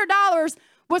 that $100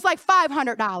 was like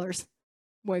 $500.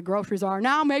 Boy, groceries are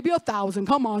now maybe $1,000.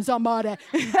 Come on, somebody.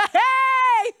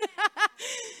 Hey!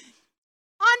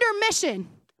 Under mission.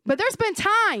 But there's been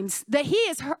times that he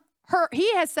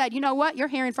has said, you know what? You're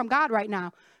hearing from God right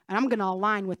now, and I'm going to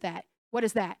align with that. What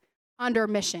is that? Under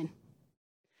mission.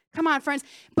 Come on, friends.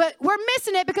 But we're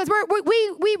missing it because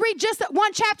we read just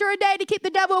one chapter a day to keep the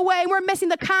devil away, and we're missing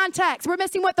the context. We're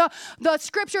missing what the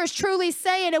scripture is truly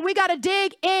saying, and we got to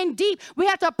dig in deep. We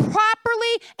have to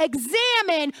properly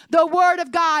examine the word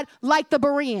of God like the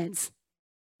Bereans.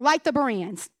 Like the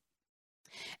Bereans.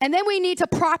 And then we need to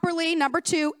properly, number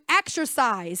 2,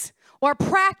 exercise or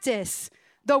practice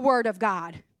the word of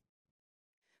God.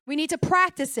 We need to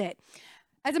practice it.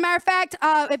 As a matter of fact,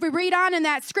 if we read on in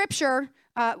that scripture,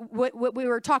 what we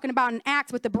were talking about in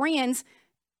Acts with the Bereans,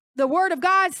 the word of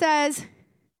God says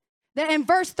that in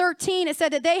verse 13, it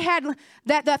said that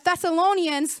that the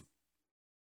Thessalonians,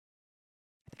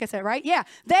 I think I said it right? Yeah.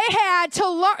 They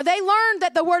learned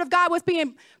that the word of God was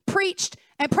being preached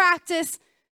and practiced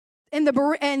in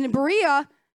Berea,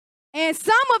 and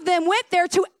some of them went there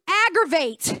to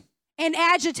aggravate and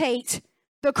agitate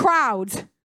the crowds.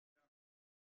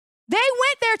 They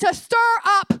went there to stir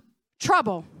up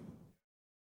trouble.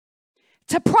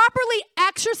 To properly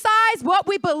exercise what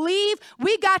we believe,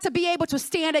 we got to be able to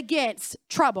stand against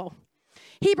trouble.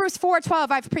 Hebrews 4:12,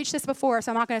 I've preached this before,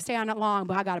 so I'm not going to stay on it long,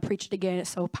 but I got to preach it again.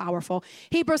 It's so powerful.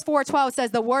 Hebrews 4:12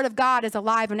 says, the word of God is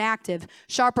alive and active,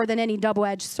 sharper than any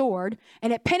double-edged sword,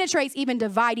 and it penetrates even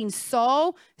dividing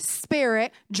soul,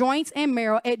 spirit, joints, and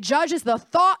marrow. It judges the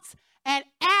thoughts and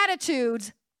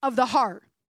attitudes of the heart.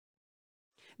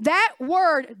 That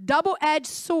word, double-edged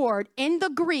sword, in the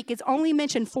Greek is only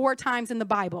mentioned 4 times in the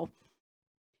Bible.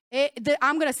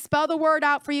 I'm going to spell the word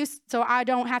out for you so I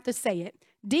don't have to say it.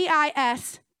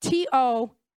 Distomos.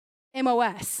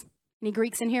 Any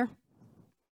Greeks in here?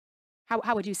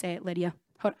 How would you say it, Lydia?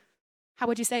 How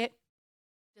would you say it?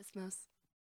 Dismos.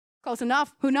 Close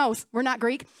enough. Who knows? We're not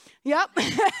Greek. Yep.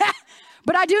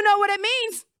 But I do know what it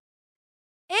means.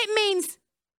 It means,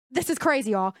 this is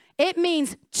crazy, y'all. It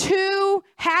means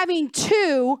having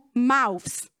 2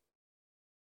 mouths.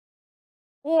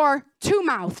 Or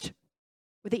two-mouthed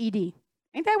with the ED.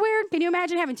 Ain't that weird? Can you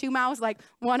imagine having 2 mouths, like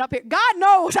one up here? God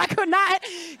knows I could not. Can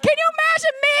you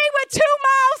imagine me with 2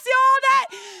 mouths, y'all?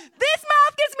 This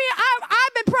mouth gets me,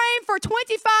 I've been praying for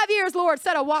 25 years, Lord,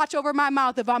 set a watch over my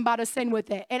mouth if I'm about to sin with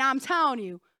it. And I'm telling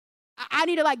you, I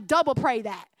need to like double pray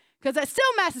that because that still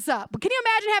messes up. But can you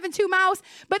imagine having 2 mouths?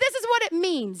 But this is what it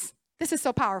means. This is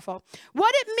so powerful.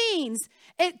 What it means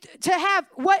to have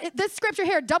what this scripture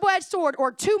here, double-edged sword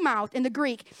or two-mouthed in the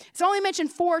Greek, it's only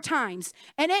mentioned 4 times.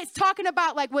 And it's talking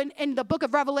about like when in the book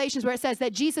of Revelations where it says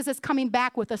that Jesus is coming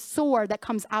back with a sword that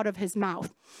comes out of his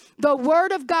mouth. The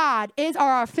word of God is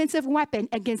our offensive weapon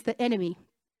against the enemy.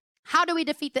 How do we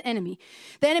defeat the enemy?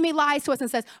 The enemy lies to us and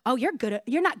says, oh, you're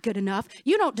not good enough.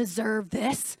 You don't deserve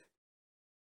this.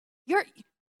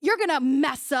 You're going to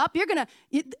mess up. You're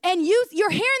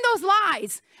hearing those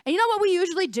lies. And you know what we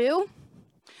usually do?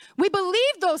 We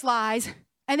believe those lies.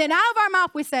 And then out of our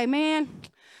mouth, we say, man,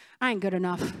 I ain't good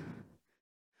enough.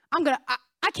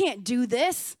 I can't do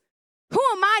this. Who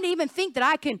am I to even think that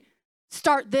I can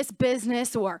start this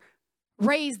business or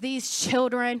raise these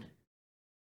children,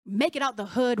 make it out the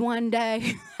hood one day? Who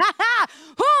am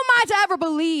I to ever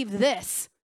believe this?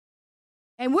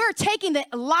 And we're taking the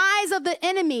lies of the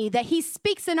enemy that he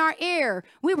speaks in our ear.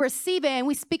 We receive it and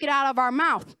we speak it out of our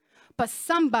mouth. But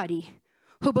somebody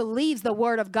who believes the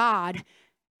word of God,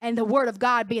 and the word of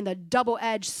God being the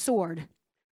double-edged sword,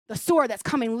 the sword that's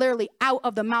coming literally out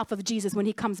of the mouth of Jesus when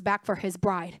he comes back for his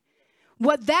bride.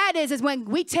 What that is when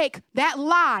we take that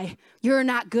lie, you're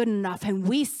not good enough, and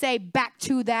we say back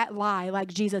to that lie like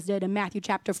Jesus did in Matthew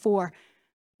chapter 4.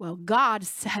 Well, God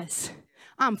says,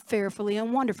 I'm fearfully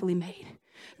and wonderfully made.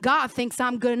 God thinks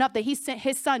I'm good enough that he sent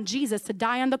his son Jesus to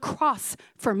die on the cross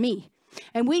for me.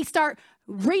 And we start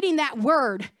reading that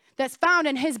word that's found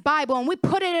in his Bible, and we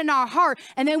put it in our heart,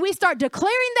 and then we start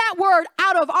declaring that word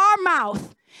out of our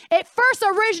mouth. It first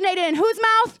originated in whose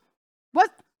mouth?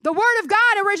 What? The word of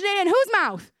God originated in whose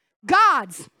mouth?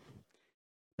 God's.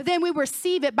 But then we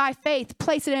receive it by faith,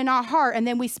 place it in our heart, and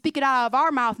then we speak it out of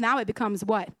our mouth. Now it becomes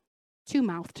what?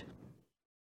 Two-mouthed.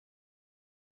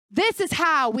 This is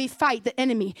how we fight the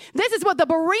enemy. This is what the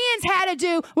Bereans had to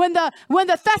do when the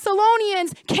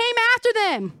Thessalonians came after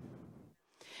them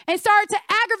and started to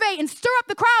aggravate and stir up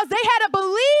the crowds. They had to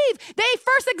believe. They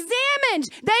first examined.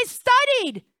 They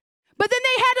studied. But then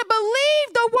they had to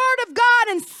believe the word of God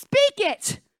and speak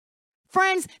it.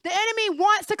 Friends, the enemy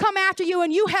wants to come after you,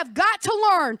 and you have got to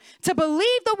learn to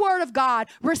believe the word of God,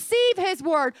 receive his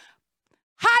word,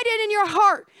 hide it in your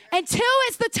heart until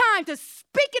it's the time to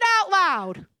speak it out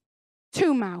loud.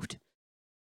 Two-mouthed.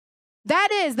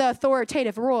 That is the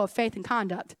authoritative rule of faith and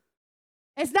conduct.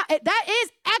 It's not. That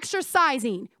is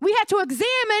exercising. We have to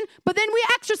examine, but then we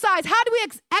exercise. How do we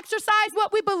exercise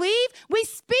what we believe? We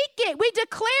speak it. We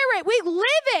declare it. We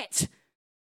live it.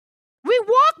 We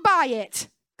walk by it.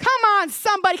 Come on,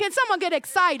 somebody. Can someone get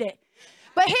excited?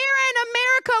 But here in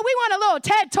America, we want a little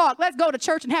TED Talk. Let's go to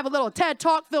church and have a little TED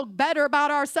Talk, feel better about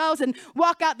ourselves, and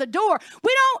walk out the door.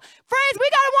 Friends, we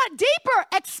got to want deeper.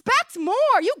 Expect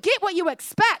more. You get what you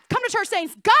expect. Come to church saying,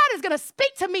 God is going to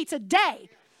speak to me today.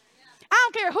 I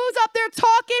don't care who's up there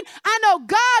talking. I know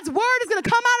God's word is going to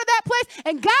come out of that place,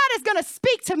 and God is going to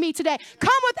speak to me today.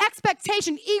 Come with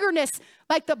expectation, eagerness,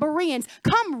 like the Bereans.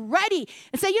 Come ready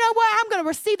and say, you know what? I'm going to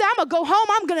receive that. I'm going to go home.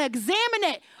 I'm going to examine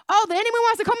it. Oh, the enemy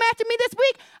wants to come after me this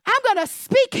week. I'm going to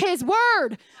speak his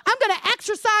word. I'm going to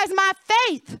exercise my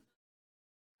faith.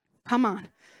 Come on.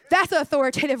 That's the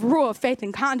authoritative rule of faith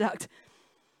and conduct.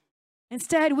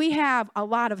 Instead, we have a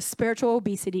lot of spiritual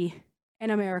obesity in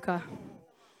America.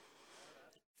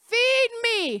 Feed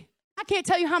me. I can't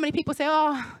tell you how many people say,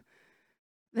 oh,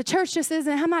 the church just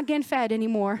isn't, I'm not getting fed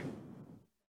anymore.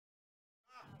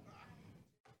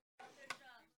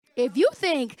 If you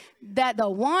think that the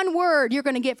one word you're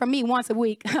going to get from me once a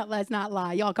week, let's not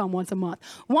lie, y'all come once a month.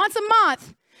 Once a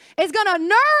month is going to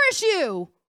nourish you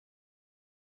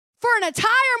for an entire,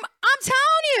 I'm telling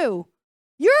you,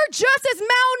 you're just as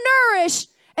malnourished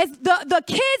as the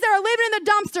kids that are living in the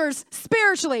dumpsters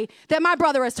spiritually that my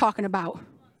brother is talking about.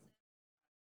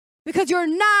 Because you're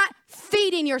not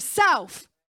feeding yourself.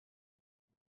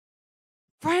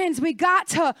 Friends, we got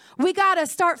to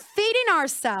start feeding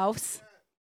ourselves,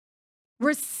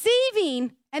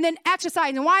 receiving, and then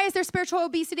exercising. Why is there spiritual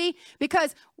obesity?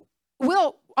 Because I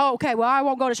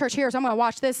won't go to church here, so I'm going to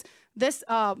watch this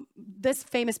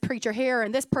famous preacher here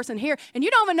and this person here, and you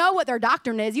don't even know what their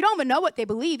doctrine is. You don't even know what they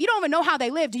believe. You don't even know how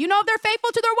they live. Do you know if they're faithful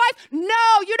to their wife?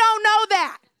 No, you don't know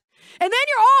that. And then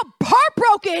you're all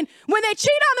heartbroken when they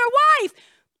cheat on their wife.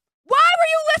 Why were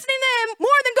you listening to them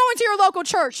more than going to your local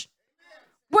church?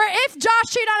 Where if Josh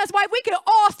cheated on his wife, we could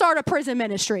all start a prison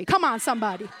ministry. Come on,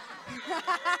 somebody. I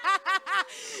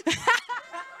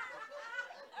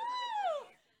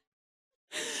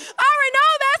already know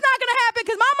that's not going to happen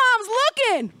because my mom's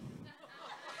looking.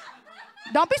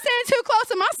 Don't be standing too close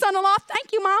to my son-in-law.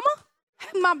 Thank you, mama.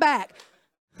 Have my back.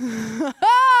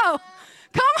 Oh,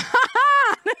 come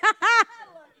on.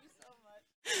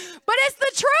 But it's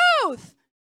the truth.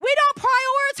 We don't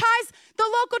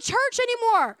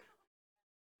for.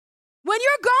 When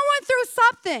you're going through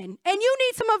something and you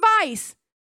need some advice,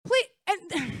 please, and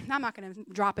I'm not going to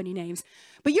drop any names,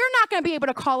 but you're not going to be able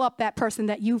to call up that person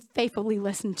that you faithfully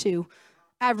listen to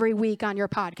every week on your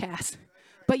podcast.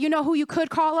 But you know who you could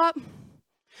call up?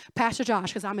 Pastor Josh,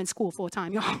 because I'm in school full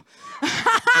time, y'all.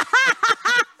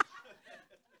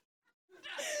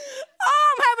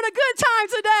 Oh, I'm having a good time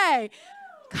today.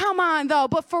 Come on, though,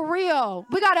 but for real,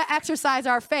 we got to exercise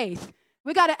our faith.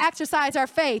 We got to exercise our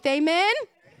faith. Amen?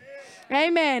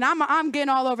 Amen. I'm getting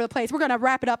all over the place. We're going to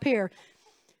wrap it up here.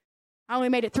 I only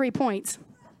made it 3 points.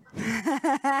 Why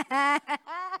are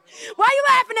you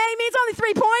laughing, Amy? It's only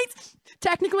 3 points,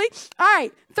 technically. All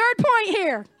right, third point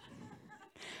here.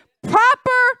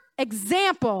 Proper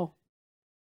example.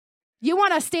 You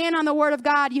want to stand on the word of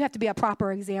God, you have to be a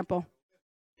proper example.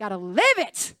 Got to live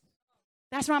it.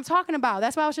 That's what I'm talking about.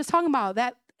 That's what I was just talking about.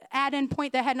 That add-in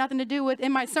point that had nothing to do with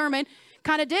in my sermon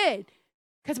kind of did.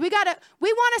 Because we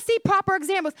want to see proper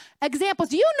examples.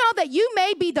 Do you know that you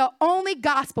may be the only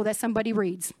gospel that somebody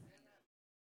reads?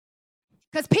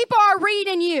 Because people are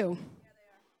reading you.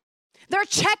 They're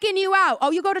checking you out.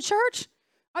 Oh, you go to church?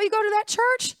 Oh, you go to that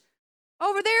church?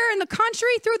 Over there in the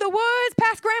country, through the woods,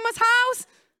 past grandma's house?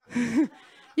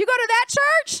 You go to that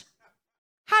church?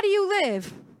 How do you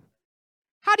live?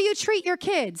 How do you treat your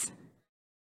kids?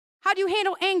 How do you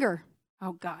handle anger?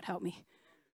 Oh, God, help me.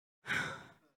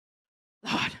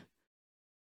 Lord,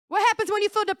 what happens when you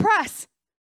feel depressed?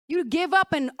 You give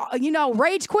up and,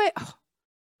 rage quit? Oh,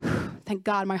 thank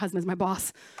God my husband's my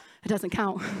boss. It doesn't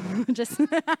count. Just what?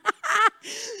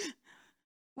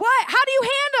 How do you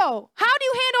handle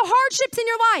hardships in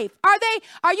your life?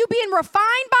 Are you being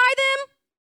refined by them?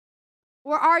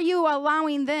 Or are you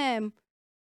allowing them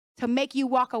to make you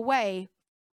walk away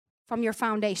from your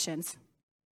foundations?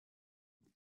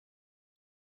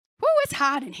 Woo, it's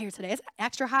hot in here today. Is it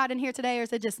extra hot in here today, or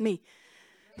is it just me?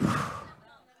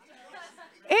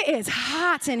 It is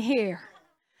hot in here.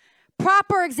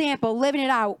 Proper example, living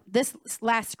it out. This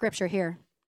last scripture here.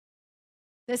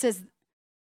 This is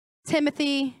 2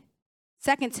 Timothy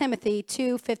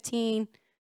 2:15,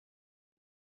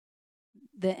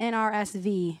 the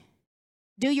NRSV.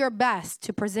 Do your best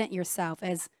to present yourself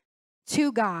as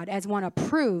to God as one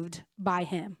approved by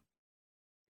him,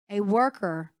 a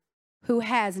worker who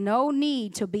has no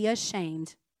need to be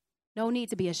ashamed,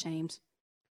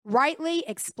 rightly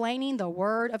explaining the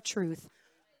word of truth,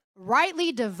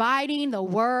 rightly dividing the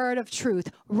word of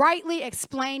truth, rightly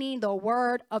explaining the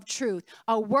word of truth,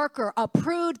 a worker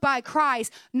approved by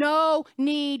Christ, no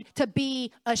need to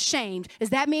be ashamed.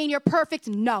 Does that mean you're perfect?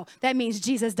 No, that means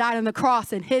Jesus died on the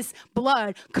cross and his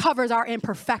blood covers our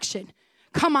imperfection.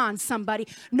 Come on, somebody.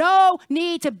 No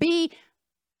need to be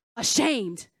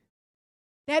ashamed.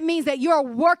 That means that you're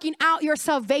working out your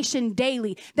salvation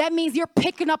daily. That means you're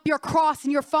picking up your cross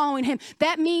and you're following him.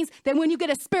 That means that when you get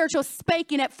a spiritual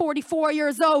spanking at 44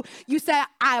 years old, you say,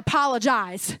 I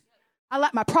apologize. I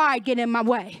let my pride get in my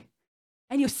way.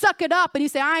 And you suck it up and you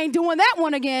say, I ain't doing that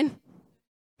one again.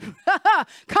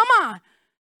 Come on.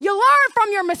 You learn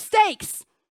from your mistakes.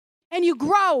 And you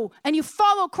grow and you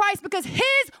follow Christ because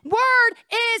his word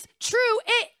is true.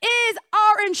 It is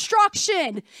our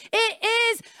instruction. It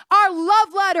is our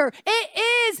love letter. It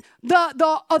is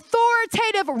the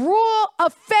authoritative rule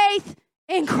of faith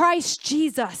in Christ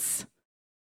Jesus.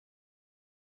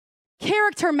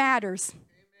 Character matters.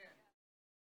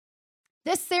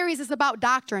 This series is about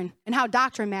doctrine and how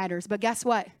doctrine matters. But guess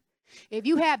what? If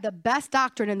you have the best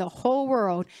doctrine in the whole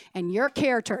world and your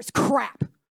character is crap,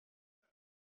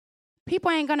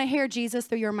 people ain't going to hear Jesus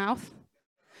through your mouth.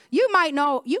 You might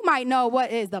know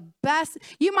what is the best.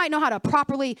 You might know how to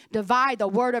properly divide the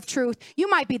word of truth. You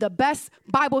might be the best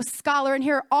Bible scholar in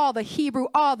here, all the Hebrew,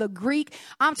 all the Greek.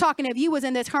 I'm talking if you was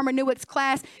in this hermeneutics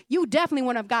class, you definitely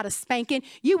wouldn't have got a spanking.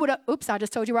 You would have, oops, I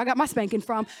just told you where I got my spanking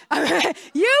from.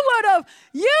 You would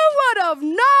have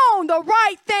known the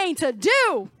right thing to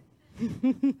do.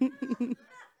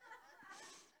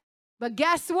 But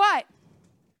guess what?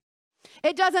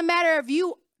 It doesn't matter if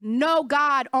you know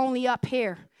God only up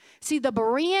here. See, the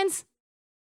Bereans,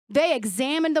 they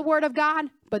examined the word of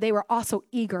God, but they were also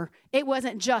eager. It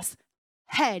wasn't just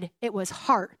head, it was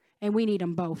heart, and we need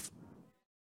them both.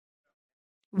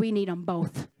 We need them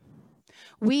both.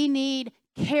 We need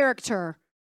character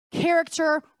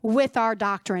with our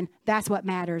doctrine. That's what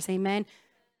matters, amen?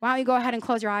 Why don't you go ahead and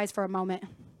close your eyes for a moment?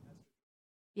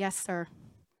 Yes, sir.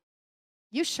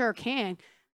 You sure can.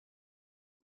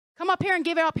 Come up here and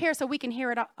give it up here so we can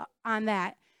hear it on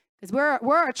that. Because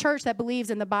we're a church that believes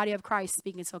in the body of Christ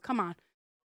speaking. So come on.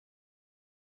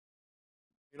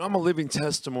 You know, I'm a living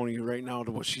testimony right now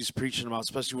to what she's preaching about,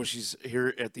 especially when she's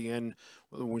here at the end,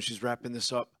 when she's wrapping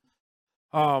this up.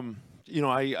 You know,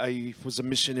 I was a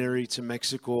missionary to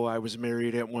Mexico. I was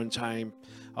married at one time,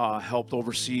 helped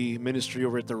oversee ministry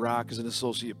over at The Rock as an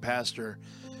associate pastor.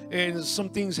 And some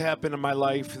things happened in my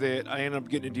life that I ended up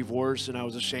getting a divorce, and I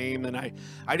was ashamed. And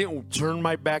I didn't turn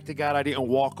my back to God. I didn't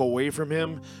walk away from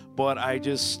Him, but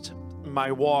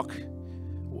my walk,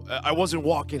 I wasn't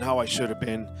walking how I should have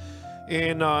been.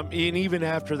 And even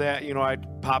after that, you know,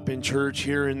 I'd pop in church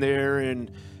here and there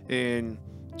and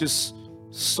just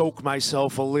soak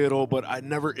myself a little, but I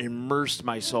never immersed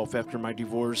myself after my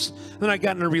divorce. Then I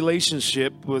got in a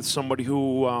relationship with somebody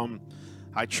who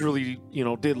I truly, you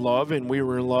know, did love, and we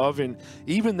were in love. And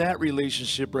even that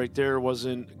relationship right there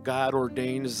wasn't God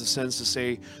ordained, as the sense to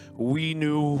say we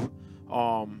knew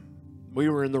we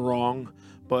were in the wrong.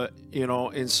 But, you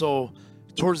know, and so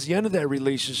towards the end of that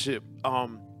relationship,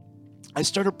 I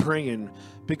started praying,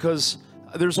 because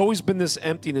there's always been this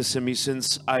emptiness in me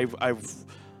since I've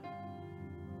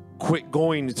quit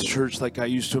going to church like I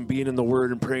used to, and being in the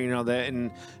Word and praying and all that,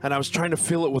 and I was trying to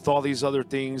fill it with all these other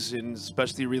things, and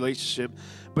especially relationship.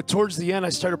 But towards the end, I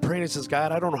started praying and says,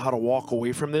 God, I don't know how to walk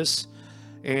away from this,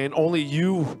 and only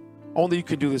you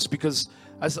can do this, because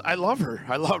I love her,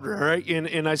 right?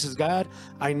 And I says, God,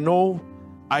 I know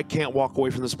I can't walk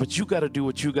away from this, but you got to do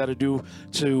what you got to do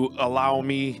to allow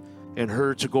me and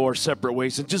her to go our separate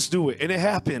ways, and just do it. And it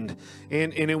happened,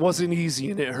 and it wasn't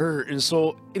easy, and it hurt. And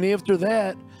so, and after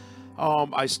that,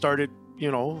 I started,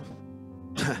 you know,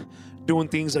 doing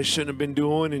things I shouldn't have been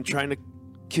doing and trying to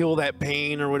kill that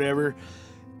pain or whatever.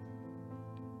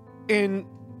 And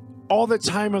all the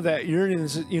time of that yearning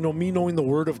is, you know, me knowing the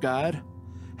Word of God,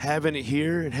 having it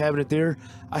here and having it there.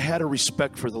 I had a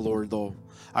respect for the Lord, though.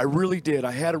 I really did.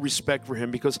 I had a respect for Him,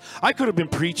 because I could have been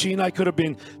preaching. I could have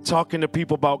been talking to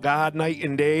people about God night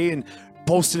and day and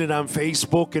posting it on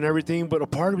Facebook and everything. But a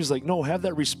part of me is like, no, have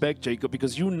that respect, Jacob,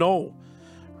 because you know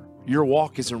your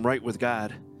walk isn't right with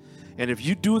God. And if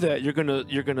you do that, you're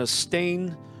gonna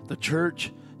stain the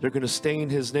church. You're gonna stain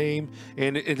His name,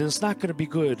 and it's not gonna be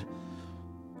good.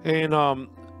 And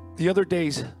the other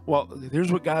days, well,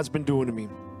 here's what God's been doing to me.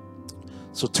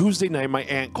 So Tuesday night, my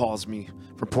aunt calls me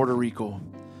from Puerto Rico.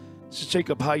 She says,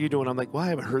 Jacob, how you doing? I'm like, well, I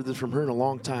haven't heard this from her in a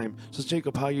long time. She says,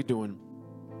 Jacob, how you doing?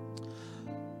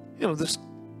 You know, this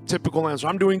typical answer,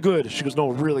 I'm doing good. She goes, no,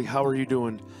 really, how are you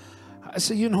doing? I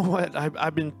said, you know what?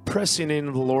 I've been pressing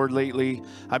into the Lord lately.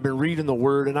 I've been reading the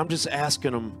Word, and I'm just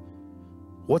asking Him,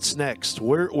 what's next?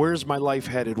 Where's my life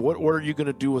headed? What are you going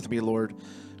to do with me, Lord?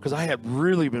 Because I have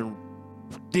really been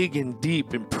digging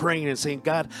deep and praying and saying,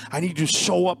 God, I need you to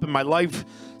show up in my life.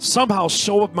 Somehow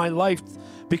show up in my life,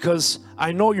 because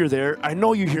I know you're there. I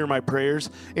know you hear my prayers,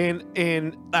 and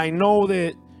I know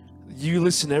that you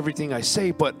listen to everything I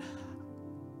say, but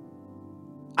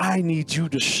I need you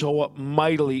to show up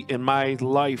mightily in my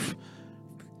life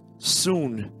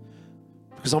soon,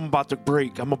 because I'm about to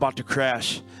break. I'm about to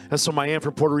crash. And so my aunt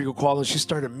from Puerto Rico called, and she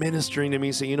started ministering to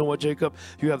me, saying, you know what, Jacob,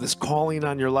 you have this calling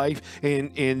on your life,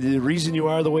 and the reason you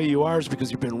are the way you are is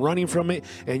because you've been running from it,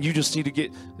 and you just need to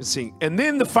get and sing. And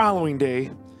then the following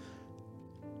day,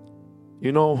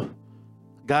 you know,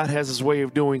 God has His way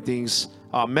of doing things.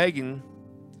 Megan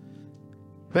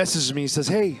messages me, says,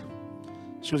 hey,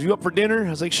 she goes, you up for dinner? I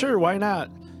was like, sure, why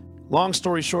not? Long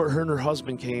story short, her and her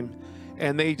husband came,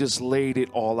 and they just laid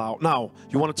it all out. Now,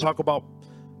 you want to talk about,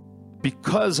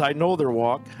 because I know their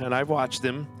walk, and I've watched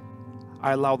them,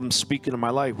 I allow them speak into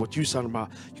my life. What you talking about?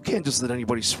 You can't just let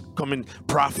anybody come and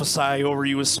prophesy over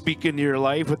you and speak into your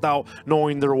life without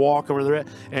knowing their walk or where they're at.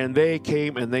 And they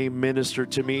came and they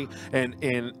ministered to me,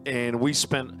 and we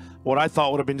spent what I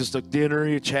thought would have been just a dinner,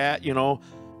 a chat, you know.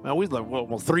 Man, we like,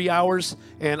 well, 3 hours,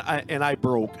 and I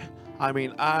broke. I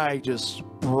mean, I just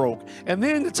broke. And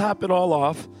then to top it all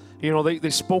off, you know, they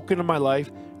spoke into my life.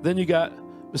 Then you got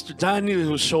Mr. Daniel,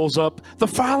 who shows up the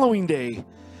following day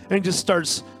and just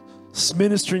starts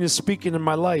ministering and speaking in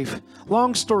my life.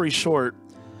 Long story short,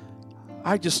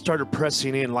 I just started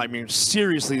pressing in, like, I mean,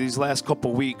 seriously, these last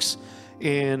couple weeks.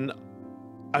 And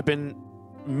I've been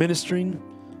ministering.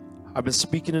 I've been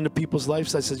speaking into people's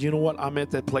lives. I said, you know what? I'm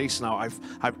at that place now.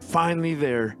 I'm finally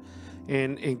there.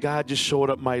 And God just showed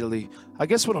up mightily. I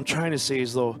guess what I'm trying to say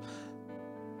is, though,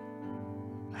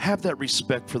 have that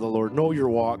respect for the Lord. Know your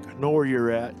walk. Know where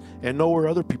you're at. And know where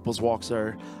other people's walks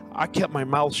are. I kept my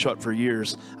mouth shut for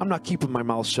years. I'm not keeping my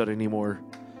mouth shut anymore.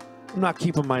 I'm not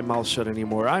keeping my mouth shut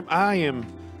anymore. I am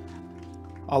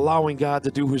allowing God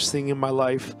to do His thing in my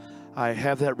life. I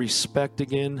have that respect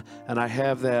again. And I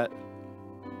have that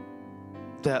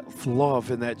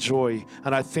love and that joy.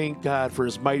 And I thank God for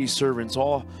His mighty servants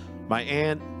all my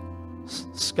aunt,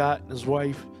 Scott and his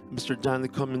wife, Mr. Don, to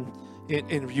come and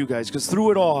interview you guys. Because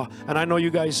through it all, and I know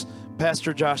you guys,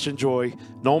 Pastor Josh and Joy,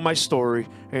 know my story,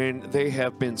 and they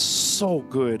have been so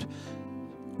good.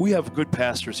 We have good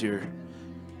pastors here.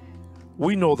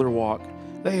 We know their walk.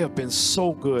 They have been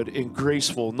so good and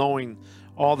graceful, knowing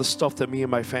all the stuff that me and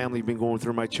my family have been going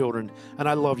through, my children. And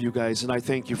I love you guys, and I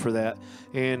thank you for that.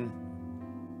 And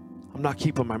I'm not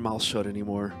keeping my mouth shut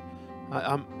anymore.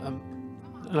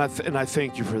 And I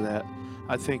thank you for that.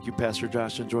 I thank you, Pastor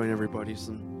Josh, and Joy and everybody.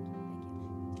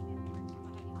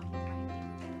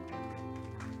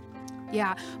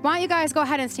 Yeah. Why don't you guys go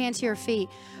ahead and stand to your feet?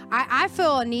 I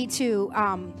feel a need to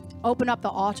open up the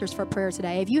altars for prayer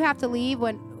today. If you have to leave,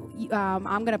 when I'm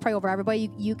going to pray over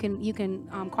everybody, you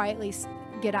can quietly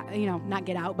get out, not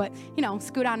get out, but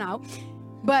scoot on out.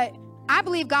 But I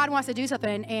believe God wants to do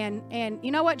something, and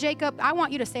you know what, Jacob? I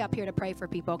want you to stay up here to pray for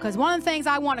people, because one of the things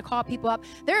I want to call people up,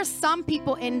 there are some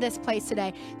people in this place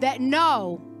today that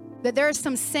know that there's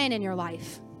some sin in your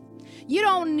life. You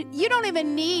don't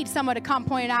even need someone to come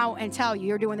point it out and tell you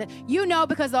you're doing this. You know,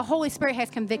 because the Holy Spirit has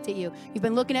convicted you. You've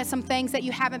been looking at some things that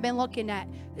you haven't been looking at,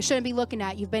 shouldn't be looking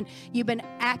at. You've been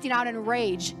acting out in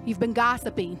rage. You've been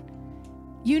gossiping.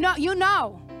 You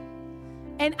know.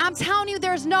 And I'm telling you,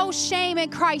 there's no shame in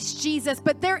Christ Jesus,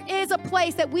 but there is a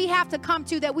place that we have to come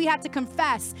to, that we have to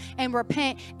confess and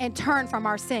repent and turn from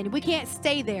our sin. We can't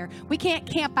stay there. We can't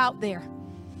camp out there.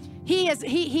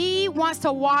 He wants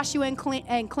to wash you and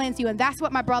cleanse you, and that's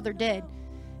what my brother did.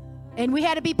 And we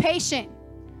had to be patient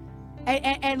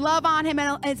and love on him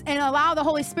and allow the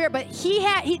Holy Spirit. But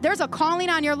there's a calling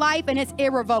on your life, and it's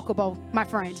irrevocable, my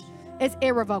friend. It's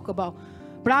irrevocable.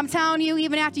 But I'm telling you,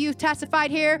 even after you've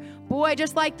testified here, boy,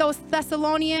 just like those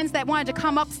Thessalonians that wanted to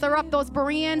come up, stir up those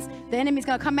Bereans, the enemy's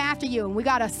going to come after you. And we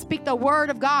got to speak the word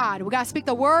of God. We got to speak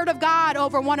the word of God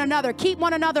over one another. Keep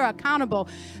one another accountable.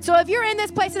 So if you're in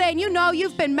this place today and you know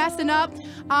you've been messing up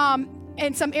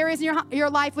in some areas in your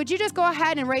life, would you just go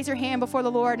ahead and raise your hand before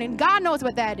the Lord? And God knows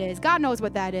what that is. God knows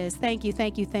what that is. Thank you,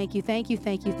 thank you, thank you, thank you,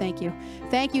 thank you, thank you.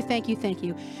 Thank you, thank you, thank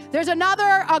you. There's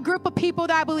another group of people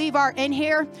that I believe are in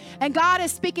here, and God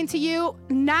is speaking to you.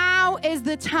 Now is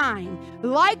the time.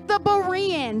 Like the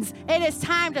Bereans, it is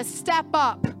time to step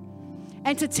up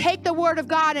and to take the word of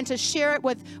God and to share it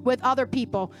with other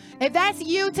people. If that's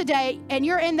you today and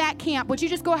you're in that camp, would you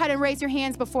just go ahead and raise your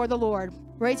hands before the Lord?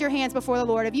 Raise your hands before the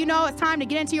Lord. If you know it's time to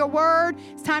get into your word,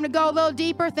 it's time to go a little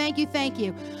deeper, thank you, thank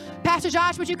you. Pastor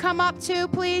Josh, would you come up too,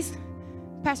 please?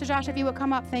 Pastor Josh, if you would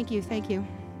come up, thank you, thank you.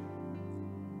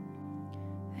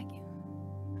 Thank you.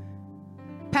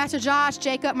 Pastor Josh,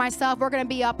 Jacob, myself, we're going to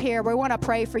be up here. We want to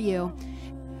pray for you.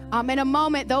 In a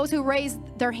moment, those who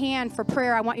raised their hand for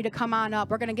prayer, I want you to come on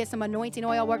up. We're going to get some anointing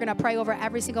oil. We're going to pray over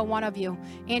every single one of you.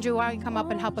 Andrew, why don't you come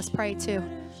up and help us pray too?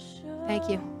 Thank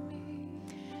you.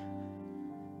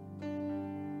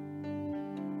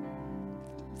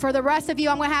 For the rest of you,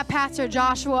 I'm going to have Pastor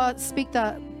Joshua speak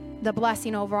the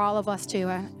blessing over all of us too,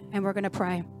 and we're going to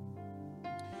pray.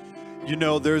 You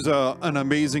know, there's an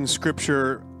amazing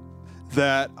scripture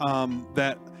that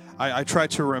I try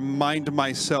to remind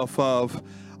myself of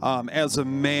as a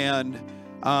man.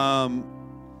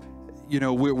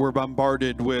 We're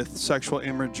bombarded with sexual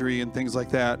imagery and things like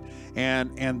that,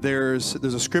 and there's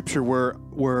a scripture where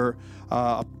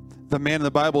the man in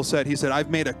the Bible said, he said, "I've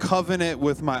made a covenant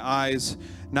with my eyes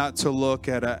not to look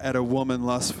at a woman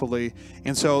lustfully."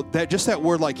 And so that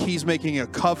word, like he's making a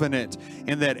covenant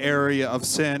in that area of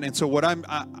sin. And so what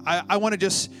I want to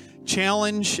just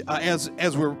challenge as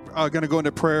we're going to go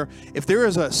into prayer, if there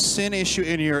is a sin issue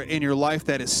in your life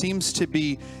that it seems to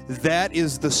be, that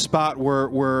is the spot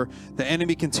where the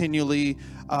enemy continually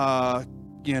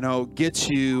gets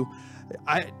you.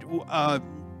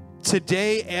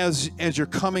 Today, as you're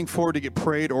coming forward to get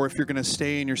prayed, or if you're going to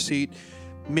stay in your seat,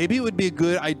 maybe it would be a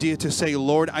good idea to say,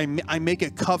 "Lord, I make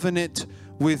a covenant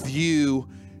with you,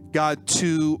 God,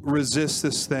 to resist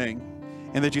this thing."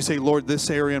 And that you say, "Lord, this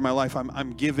area in my life,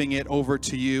 I'm giving it over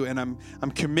to you, and I'm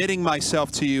committing myself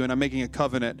to you, and I'm making a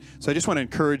covenant." So I just want to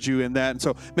encourage you in that. And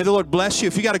so may the Lord bless you.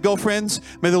 If you got to go, friends,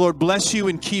 may the Lord bless you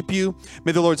and keep you.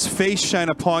 May the Lord's face shine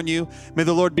upon you. May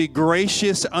the Lord be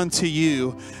gracious unto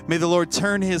you. May the Lord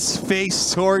turn his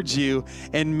face towards you,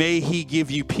 and may he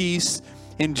give you peace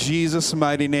in Jesus'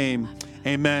 mighty name.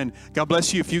 Amen. God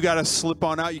bless you. If you got to slip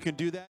on out, you can do that.